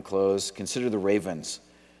more than clothes. Consider the ravens.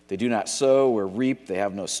 They do not sow or reap. They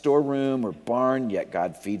have no storeroom or barn, yet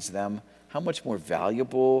God feeds them. How much more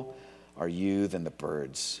valuable are you than the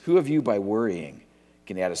birds? Who of you, by worrying,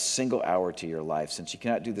 can add a single hour to your life? Since you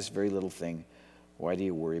cannot do this very little thing, why do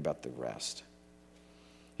you worry about the rest?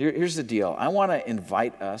 Here's the deal. I want to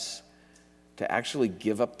invite us to actually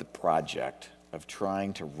give up the project of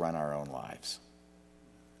trying to run our own lives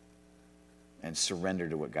and surrender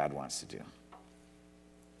to what God wants to do.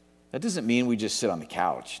 That doesn't mean we just sit on the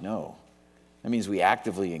couch. No. That means we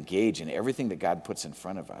actively engage in everything that God puts in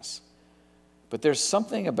front of us. But there's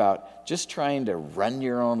something about just trying to run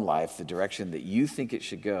your own life the direction that you think it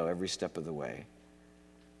should go every step of the way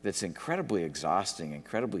that's incredibly exhausting,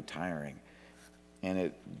 incredibly tiring, and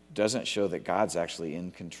it doesn't show that God's actually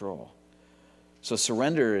in control. So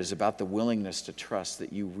surrender is about the willingness to trust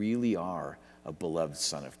that you really are a beloved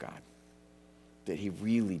son of God, that he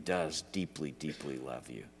really does deeply, deeply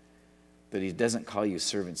love you, that he doesn't call you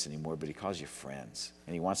servants anymore, but he calls you friends,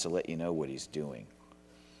 and he wants to let you know what he's doing.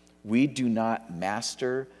 We do not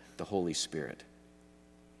master the Holy Spirit.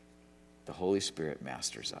 The Holy Spirit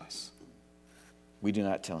masters us. We do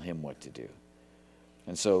not tell him what to do.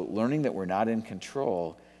 And so learning that we're not in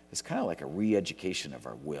control is kind of like a re-education of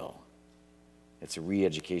our will. It's a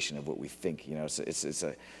re-education of what we think. You know, it's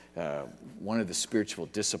one of the spiritual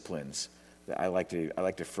disciplines that I like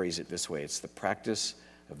to phrase it this way. It's the practice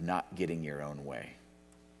of not getting your own way.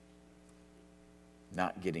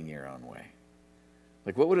 Not getting your own way.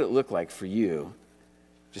 Like, what would it look like for you?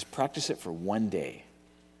 Just practice it for one day.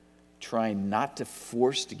 Try not to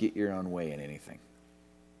force to get your own way in anything.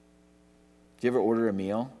 Do you ever order a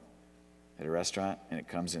meal at a restaurant and it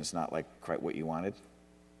comes and it's not like quite what you wanted?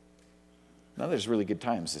 Now, there's really good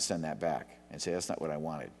times to send that back and say, that's not what I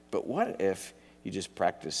wanted. But what if you just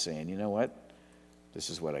practice saying, you know what?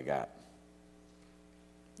 This is what I got.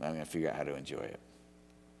 I'm going to figure out how to enjoy it.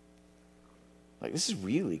 Like, this is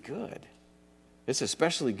really good. It's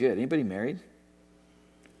especially good. Anybody married?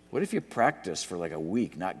 What if you practice for like a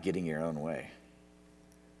week not getting your own way?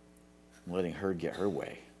 Letting her get her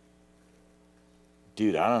way.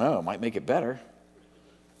 Dude, I don't know. It might make it better.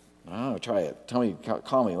 I don't know. Try it. Tell me,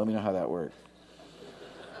 call me. Let me know how that worked.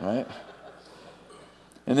 Right?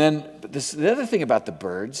 And then the other thing about the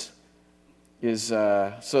birds is,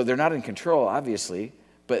 so they're not in control, obviously,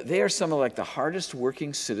 but they are some of like the hardest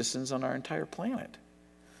working citizens on our entire planet.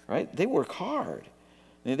 Right? They work hard.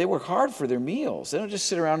 They work hard for their meals. They don't just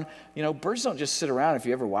sit around, birds don't just sit around, if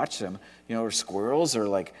you ever watch them, or squirrels or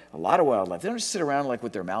like a lot of wildlife. They don't just sit around like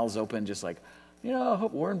with their mouths open, just like, I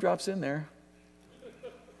hope worm drops in there.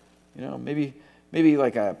 Maybe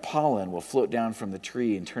like a pollen will float down from the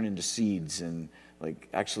tree and turn into seeds and like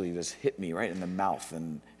actually just hit me right in the mouth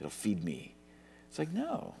and it'll feed me. It's like,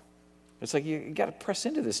 no. It's like you got to press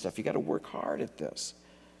into this stuff. You got to work hard at this.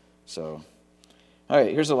 So, all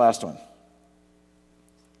right, here's the last one.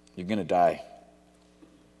 You're going to die.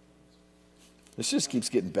 This just keeps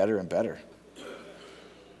getting better and better.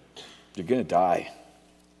 You're going to die.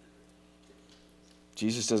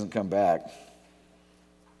 Jesus doesn't come back.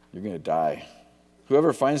 You're going to die.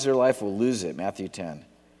 Whoever finds their life will lose it, Matthew 10.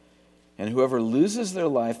 And whoever loses their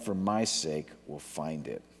life for my sake will find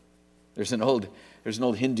it. There's an old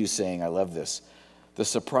Hindu saying, I love this. The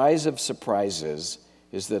surprise of surprises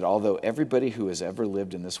is that although everybody who has ever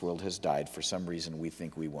lived in this world has died, for some reason we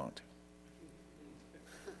think we won't.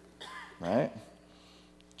 Right?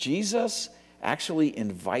 Jesus actually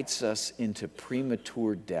invites us into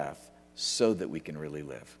premature death so that we can really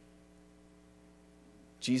live.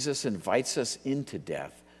 Jesus invites us into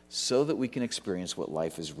death so that we can experience what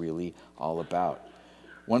life is really all about.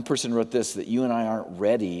 One person wrote this, that you and I aren't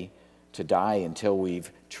ready to die until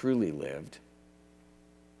we've truly lived.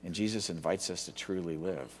 And Jesus invites us to truly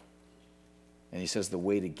live. And he says the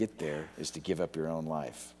way to get there is to give up your own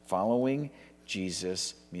life. Following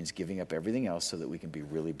Jesus means giving up everything else so that we can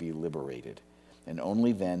really be liberated. And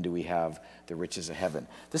only then do we have the riches of heaven.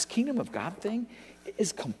 This kingdom of God thing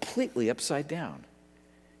is completely upside down.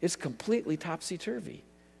 It's completely topsy-turvy.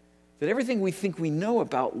 That everything we think we know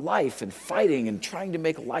about life and fighting and trying to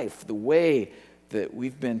make life the way that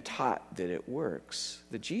we've been taught that it works,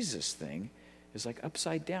 the Jesus thing is like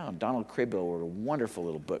upside down. Donald Kraybill wrote a wonderful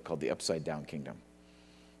little book called The Upside Down Kingdom.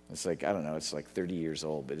 It's like, I don't know, it's like 30 years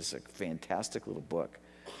old, but it's a fantastic little book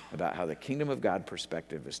about how the kingdom of God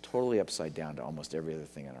perspective is totally upside down to almost every other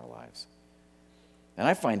thing in our lives. And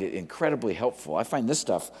I find it incredibly helpful. I find this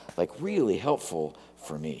stuff like really helpful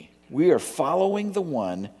for me. We are following the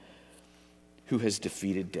one who has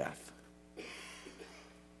defeated death.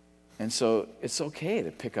 And so it's okay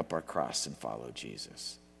to pick up our cross and follow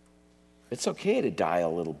Jesus. It's okay to die a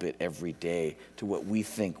little bit every day to what we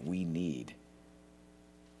think we need.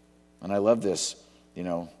 And I love this,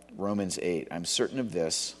 Romans 8. I'm certain of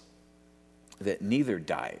this, that neither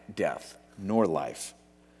death nor life,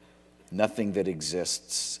 nothing that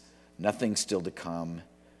exists, nothing still to come,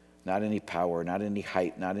 not any power, not any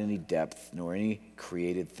height, not any depth, nor any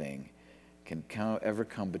created thing can ever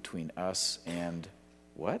come between us and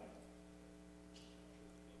what?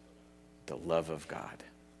 The love of God.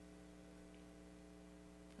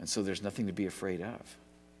 And so there's nothing to be afraid of.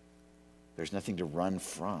 There's nothing to run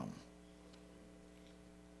from.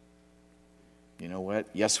 You know what?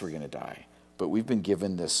 Yes, we're going to die. But we've been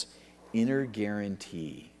given this inner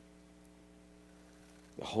guarantee,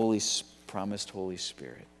 the promised Holy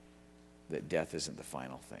Spirit, that death isn't the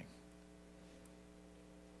final thing.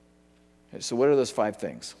 So what are those 5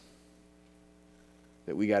 things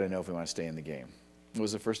that we got to know if we want to stay in the game? What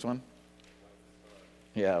was the first one?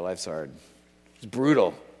 Yeah, life's hard. It's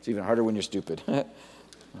brutal. It's even harder when you're stupid.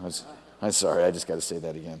 I'm sorry, I just got to say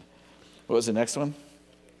that again. What was the next one?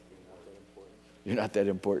 You're not that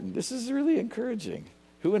important. This is really encouraging.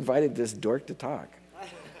 Who invited this dork to talk?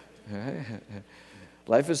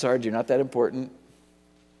 Life is hard. You're not that important.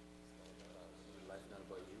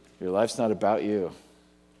 Your life's not about you.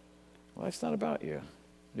 Life's not about you.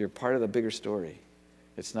 You're part of the bigger story.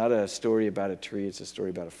 It's not a story about a tree. It's a story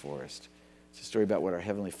about a forest. It's a story about what our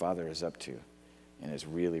Heavenly Father is up to. And it's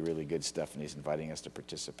really, really good stuff, and he's inviting us to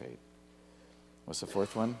participate. What's the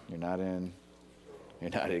 4th one? You're not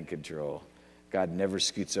in control. God never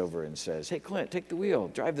scoots over and says, hey, Clint, take the wheel.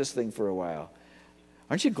 Drive this thing for a while.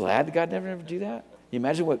 Aren't you glad God never do that? You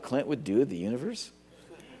imagine what Clint would do at the universe?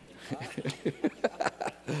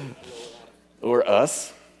 Or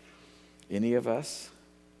us. Any of us.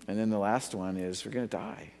 And then the last one is we're going to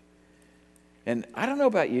die. And I don't know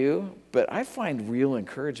about you, but I find real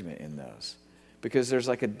encouragement in those. Because there's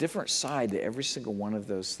like a different side to every single one of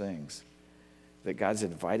those things that God's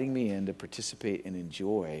inviting me in to participate and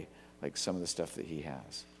enjoy, like some of the stuff that he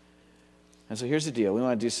has. And so here's the deal. We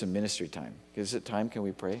want to do some ministry time. Is it time? Can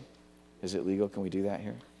we pray? Is it legal? Can we do that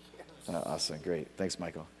here? Oh, awesome. Great. Thanks,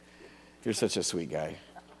 Michael. You're such a sweet guy.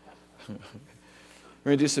 We're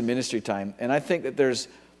going to do some ministry time. And I think that there's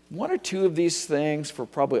 1 or 2 of these things for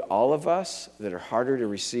probably all of us that are harder to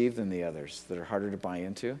receive than the others, that are harder to buy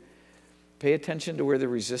into. Pay attention to where the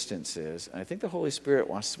resistance is. And I think the Holy Spirit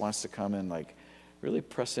wants to come and like really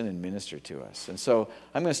press in and minister to us. And so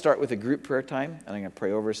I'm going to start with a group prayer time, and I'm going to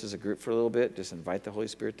pray over us as a group for a little bit. Just invite the Holy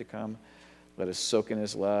Spirit to come. Let us soak in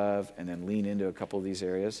his love, and then lean into a couple of these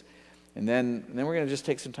areas. And then we're going to just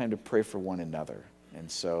take some time to pray for one another. And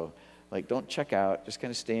so, like, don't check out. Just kind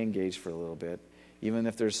of stay engaged for a little bit, even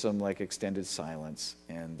if there's some, like, extended silence.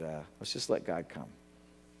 And let's just let God come.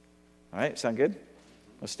 All right? Sound good?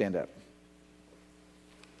 Let's stand up.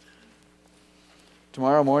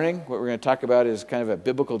 Tomorrow morning, what we're going to talk about is kind of a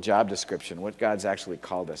biblical job description, what God's actually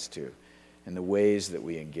called us to, and the ways that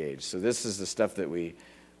we engage. So this is the stuff that we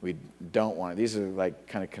don't want. These are like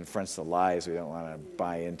kind of confronts the lies we don't want to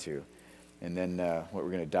buy into. And then what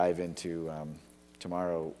we're going to dive into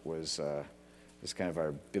tomorrow was kind of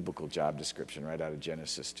our biblical job description right out of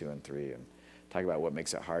Genesis 2 and 3, and talk about what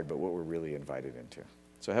makes it hard, but what we're really invited into.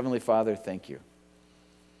 So Heavenly Father, thank you.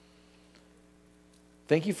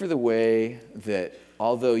 Thank you for the way that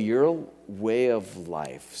although your way of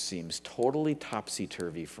life seems totally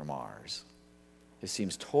topsy-turvy from ours, It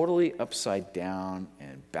seems totally upside down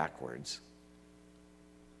and backwards.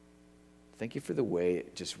 Thank you for the way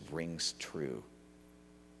it just rings true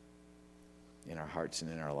in our hearts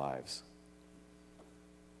and in our lives.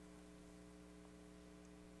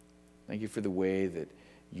 Thank you for the way that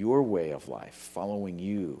your way of life, following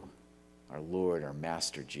you, our Lord, our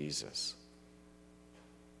Master Jesus,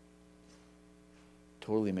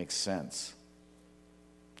 totally makes sense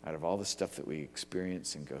out of all the stuff that we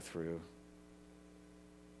experience and go through.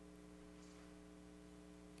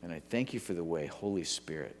 And I thank you for the way, Holy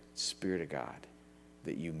Spirit, Spirit of God,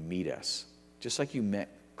 that you meet us, just like you met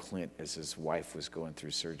Clint as his wife was going through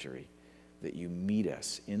surgery, that you meet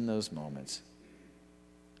us in those moments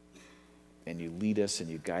and you lead us and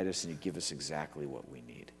you guide us and you give us exactly what we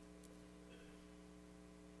need.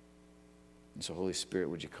 And so, Holy Spirit,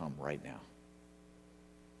 would you come right now?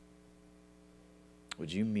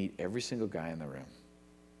 Would you meet every single guy in the room?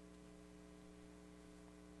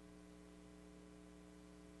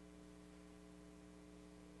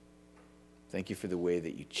 Thank you for the way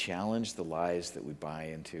that you challenge the lies that we buy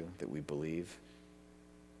into, that we believe,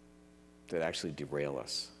 that actually derail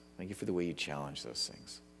us. Thank you for the way you challenge those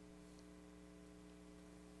things.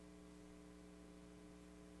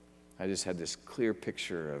 I just had this clear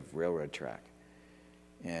picture of railroad track.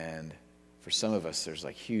 And for some of us, there's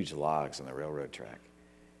like huge logs on the railroad track.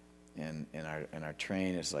 And our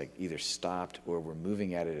train is like either stopped or we're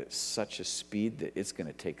moving at it at such a speed that it's going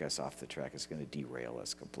to take us off the track. It's going to derail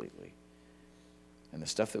us completely. And the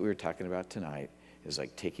stuff that we were talking about tonight is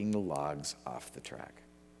like taking the logs off the track.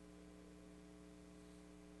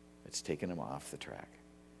 It's taking them off the track.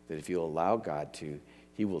 That if you allow God to,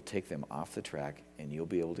 he will take them off the track and you'll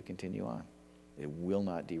be able to continue on. It will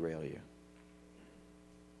not derail you.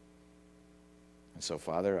 And so,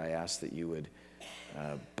 Father, I ask that you would,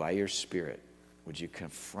 by your Spirit, would you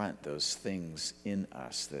confront those things in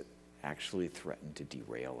us that actually threaten to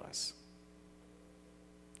derail us,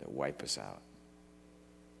 that wipe us out.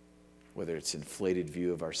 Whether it's inflated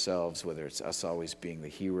view of ourselves, whether it's us always being the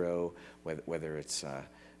hero, whether it's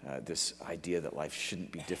this idea that life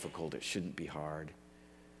shouldn't be difficult, it shouldn't be hard.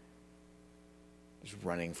 Just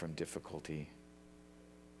running from difficulty.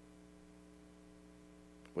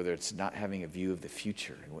 Whether it's not having a view of the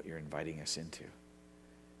future and what you're inviting us into.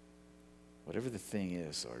 Whatever the thing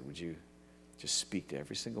is, Lord, would you just speak to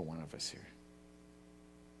every single one of us here?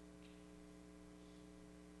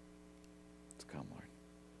 Let's come, Lord.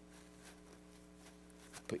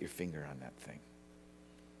 Put your finger on that thing,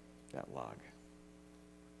 that log.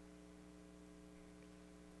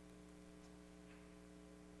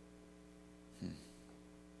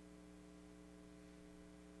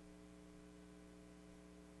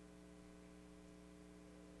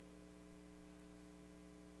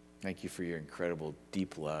 Thank you for your incredible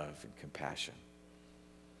deep love and compassion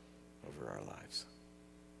over our lives.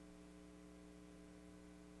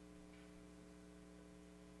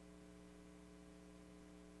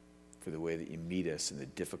 For the way that you meet us in the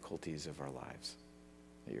difficulties of our lives,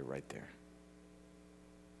 that you're right there.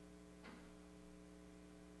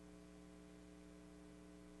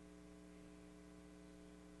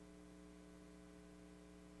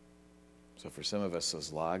 So for some of us,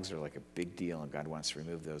 those logs are like a big deal, and God wants to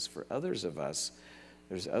remove those. For others of us,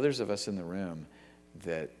 there's others of us in the room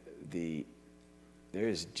that there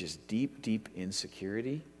is just deep, deep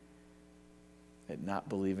insecurity at not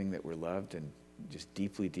believing that we're loved and just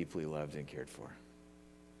deeply, deeply loved and cared for.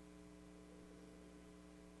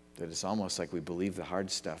 That it's almost like we believe the hard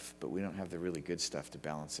stuff, but we don't have the really good stuff to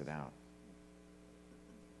balance it out.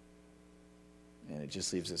 And it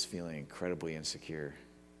just leaves us feeling incredibly insecure,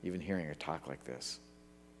 even hearing her talk like this.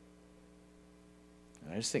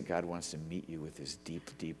 And I just think God wants to meet you with this deep,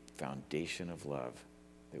 deep foundation of love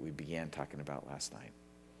that we began talking about last night.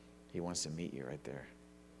 He wants to meet you right there.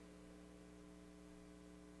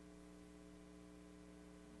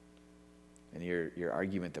 And your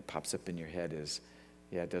argument that pops up in your head is,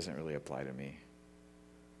 yeah, it doesn't really apply to me.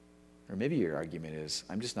 Or maybe your argument is,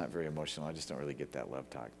 I'm just not very emotional. I just don't really get that love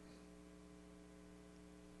talk.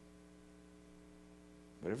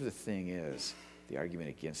 Whatever the thing is, the argument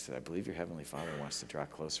against it, I believe your Heavenly Father wants to draw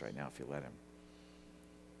close right now if you let him.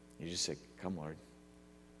 You just say, come, Lord.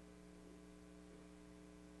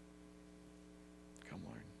 Come,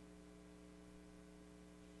 Lord.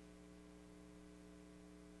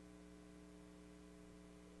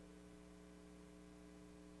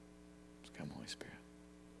 Just come, Holy Spirit.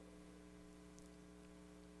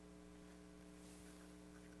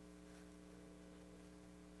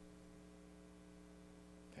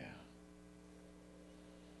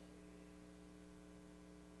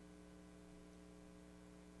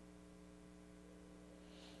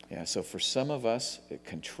 Yeah, so for some of us,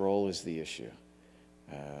 control is the issue.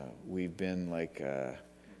 We've been like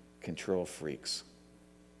control freaks.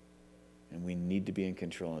 And we need to be in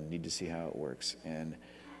control and need to see how it works. And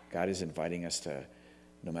God is inviting us to,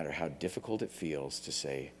 no matter how difficult it feels, to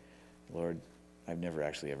say, Lord, I've never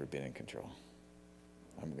actually ever been in control.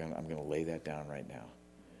 I'm gonna lay that down right now.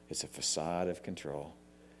 It's a facade of control.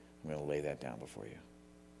 I'm gonna lay that down before you.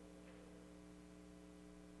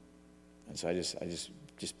 And so I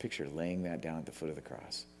just picture laying that down at the foot of the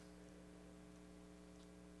cross.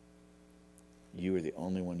 You are the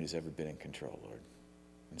only one who's ever been in control, Lord.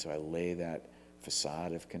 And so I lay that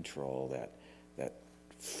facade of control, that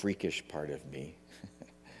freakish part of me,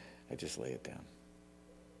 I just lay it down.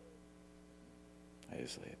 I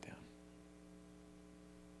just lay it down.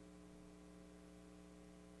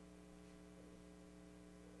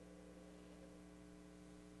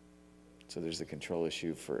 So there's the control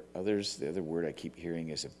issue. For others, the other word I keep hearing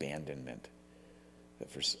is abandonment. That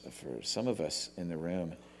for some of us in the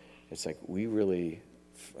room, it's like we really,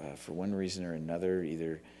 for one reason or another,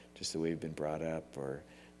 either just the way we've been brought up, or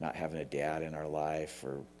not having a dad in our life,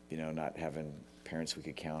 or not having parents we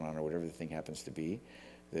could count on, or whatever the thing happens to be,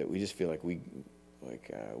 that we just feel like we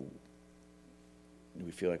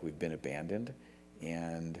feel like we've been abandoned,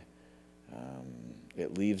 and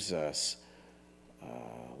it leaves us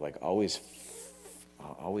like always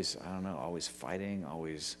fighting,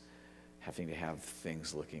 always having to have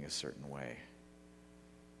things looking a certain way.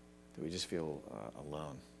 That we just feel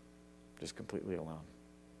alone, just completely alone.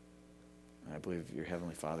 And I believe your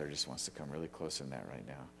Heavenly Father just wants to come really close in that right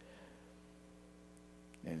now.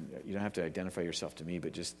 And you don't have to identify yourself to me,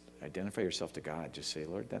 but just identify yourself to God. Just say,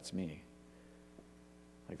 Lord, that's me.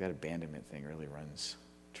 Like that abandonment thing really runs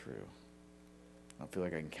true. I don't feel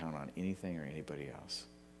like I can count on anything or anybody else.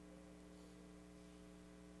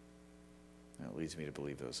 And it leads me to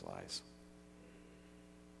believe those lies.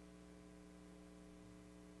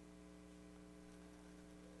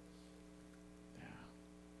 Yeah.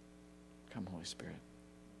 Come, Holy Spirit.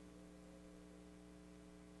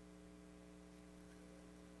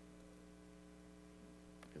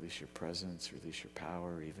 Release your presence, release your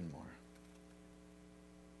power even more.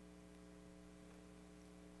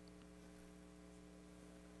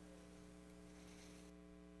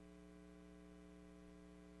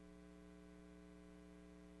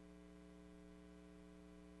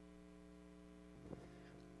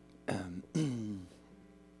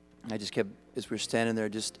 I just kept, as we were standing there, I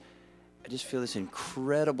just feel this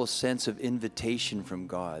incredible sense of invitation from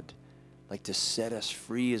God, like to set us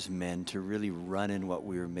free as men to really run in what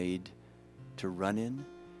we were made to run in.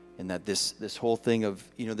 And that this whole thing of,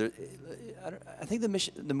 I think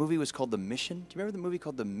the movie was called The Mission. Do you remember the movie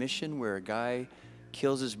called The Mission, where a guy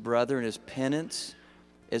kills his brother, and as penance,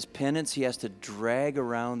 he has to drag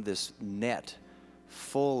around this net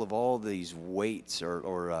full of all these weights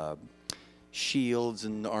or shields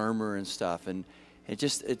and armor and stuff, and it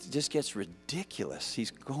just gets ridiculous.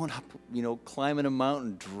 He's going up, climbing a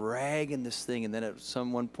mountain, dragging this thing, and then at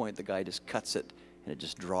one point the guy just cuts it, and it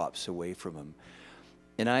just drops away from him.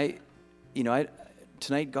 And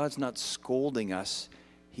tonight God's not scolding us;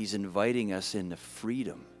 He's inviting us into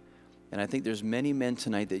freedom. And I think there's many men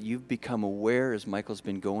tonight that you've become aware, as Michael's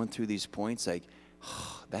been going through these points, like,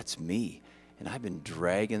 oh, that's me. And I've been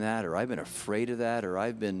dragging that, or I've been afraid of that, or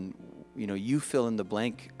I've been, you fill in the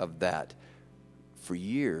blank of that for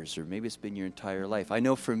years, or maybe it's been your entire life. I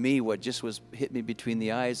know for me, what just hit me between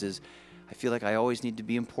the eyes is I feel like I always need to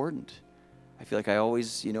be important. I feel like I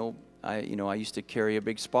always, I used to carry a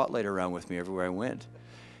big spotlight around with me everywhere I went.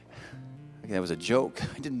 That was a joke.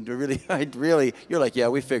 You're like, yeah,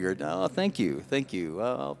 we figured. Oh, thank you.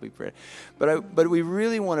 I'll be praying. But we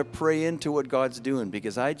really want to pray into what God's doing,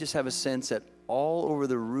 because I just have a sense that all over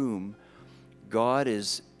the room, God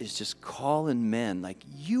is just calling men, like,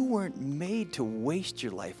 you weren't made to waste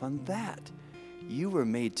your life on that. You were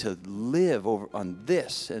made to live over on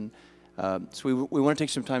this. And so we want to take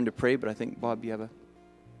some time to pray, but I think, Bob, you have a...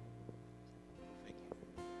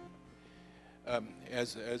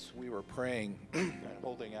 As we were praying and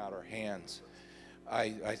holding out our hands,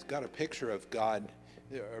 I got a picture of God,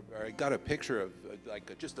 or I got a picture of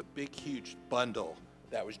just a big, huge bundle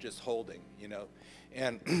that was just holding,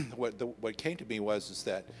 And what came to me is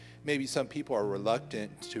that maybe some people are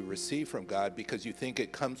reluctant to receive from God because you think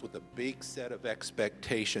it comes with a big set of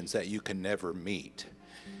expectations that you can never meet.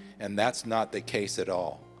 And that's not the case at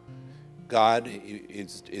all. God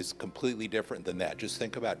is completely different than that. Just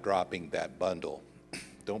think about dropping that bundle.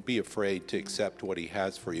 Don't be afraid to accept what He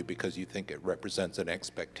has for you because you think it represents an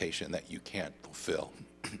expectation that you can't fulfill.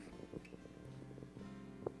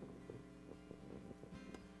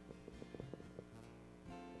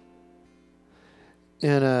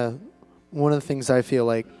 And one of the things I feel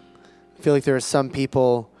like there are some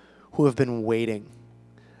people who have been waiting,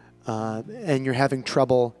 and you're having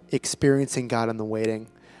trouble experiencing God in the waiting.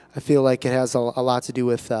 I feel like it has a lot to do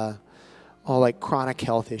with all like chronic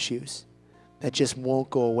health issues that just won't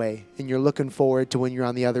go away, and you're looking forward to when you're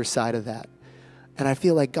on the other side of that. And I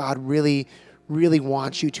feel like God really, really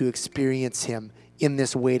wants you to experience him in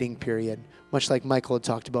this waiting period, much like Michael had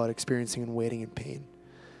talked about experiencing and waiting in pain.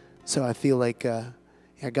 So I feel like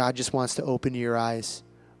God just wants to open your eyes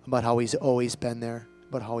about how he's always been there,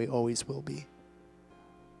 about how he always will be.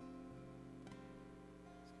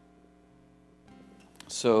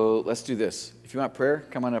 So let's do this. If you want prayer,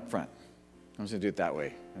 come on up front. I'm just going to do it that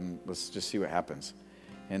way, and let's just see what happens.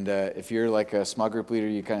 And if you're like a small group leader,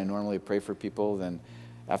 you kind of normally pray for people, then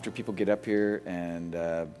after people get up here and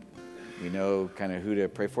we know kind of who to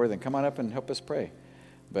pray for, then come on up and help us pray.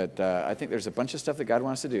 But I think there's a bunch of stuff that God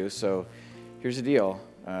wants to do, so here's the deal.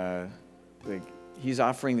 He's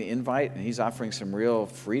offering the invite, and he's offering some real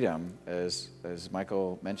freedom, as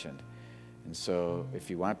Michael mentioned. And so if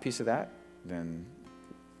you want a piece of that, then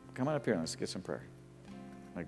come on up here and let's get some prayer.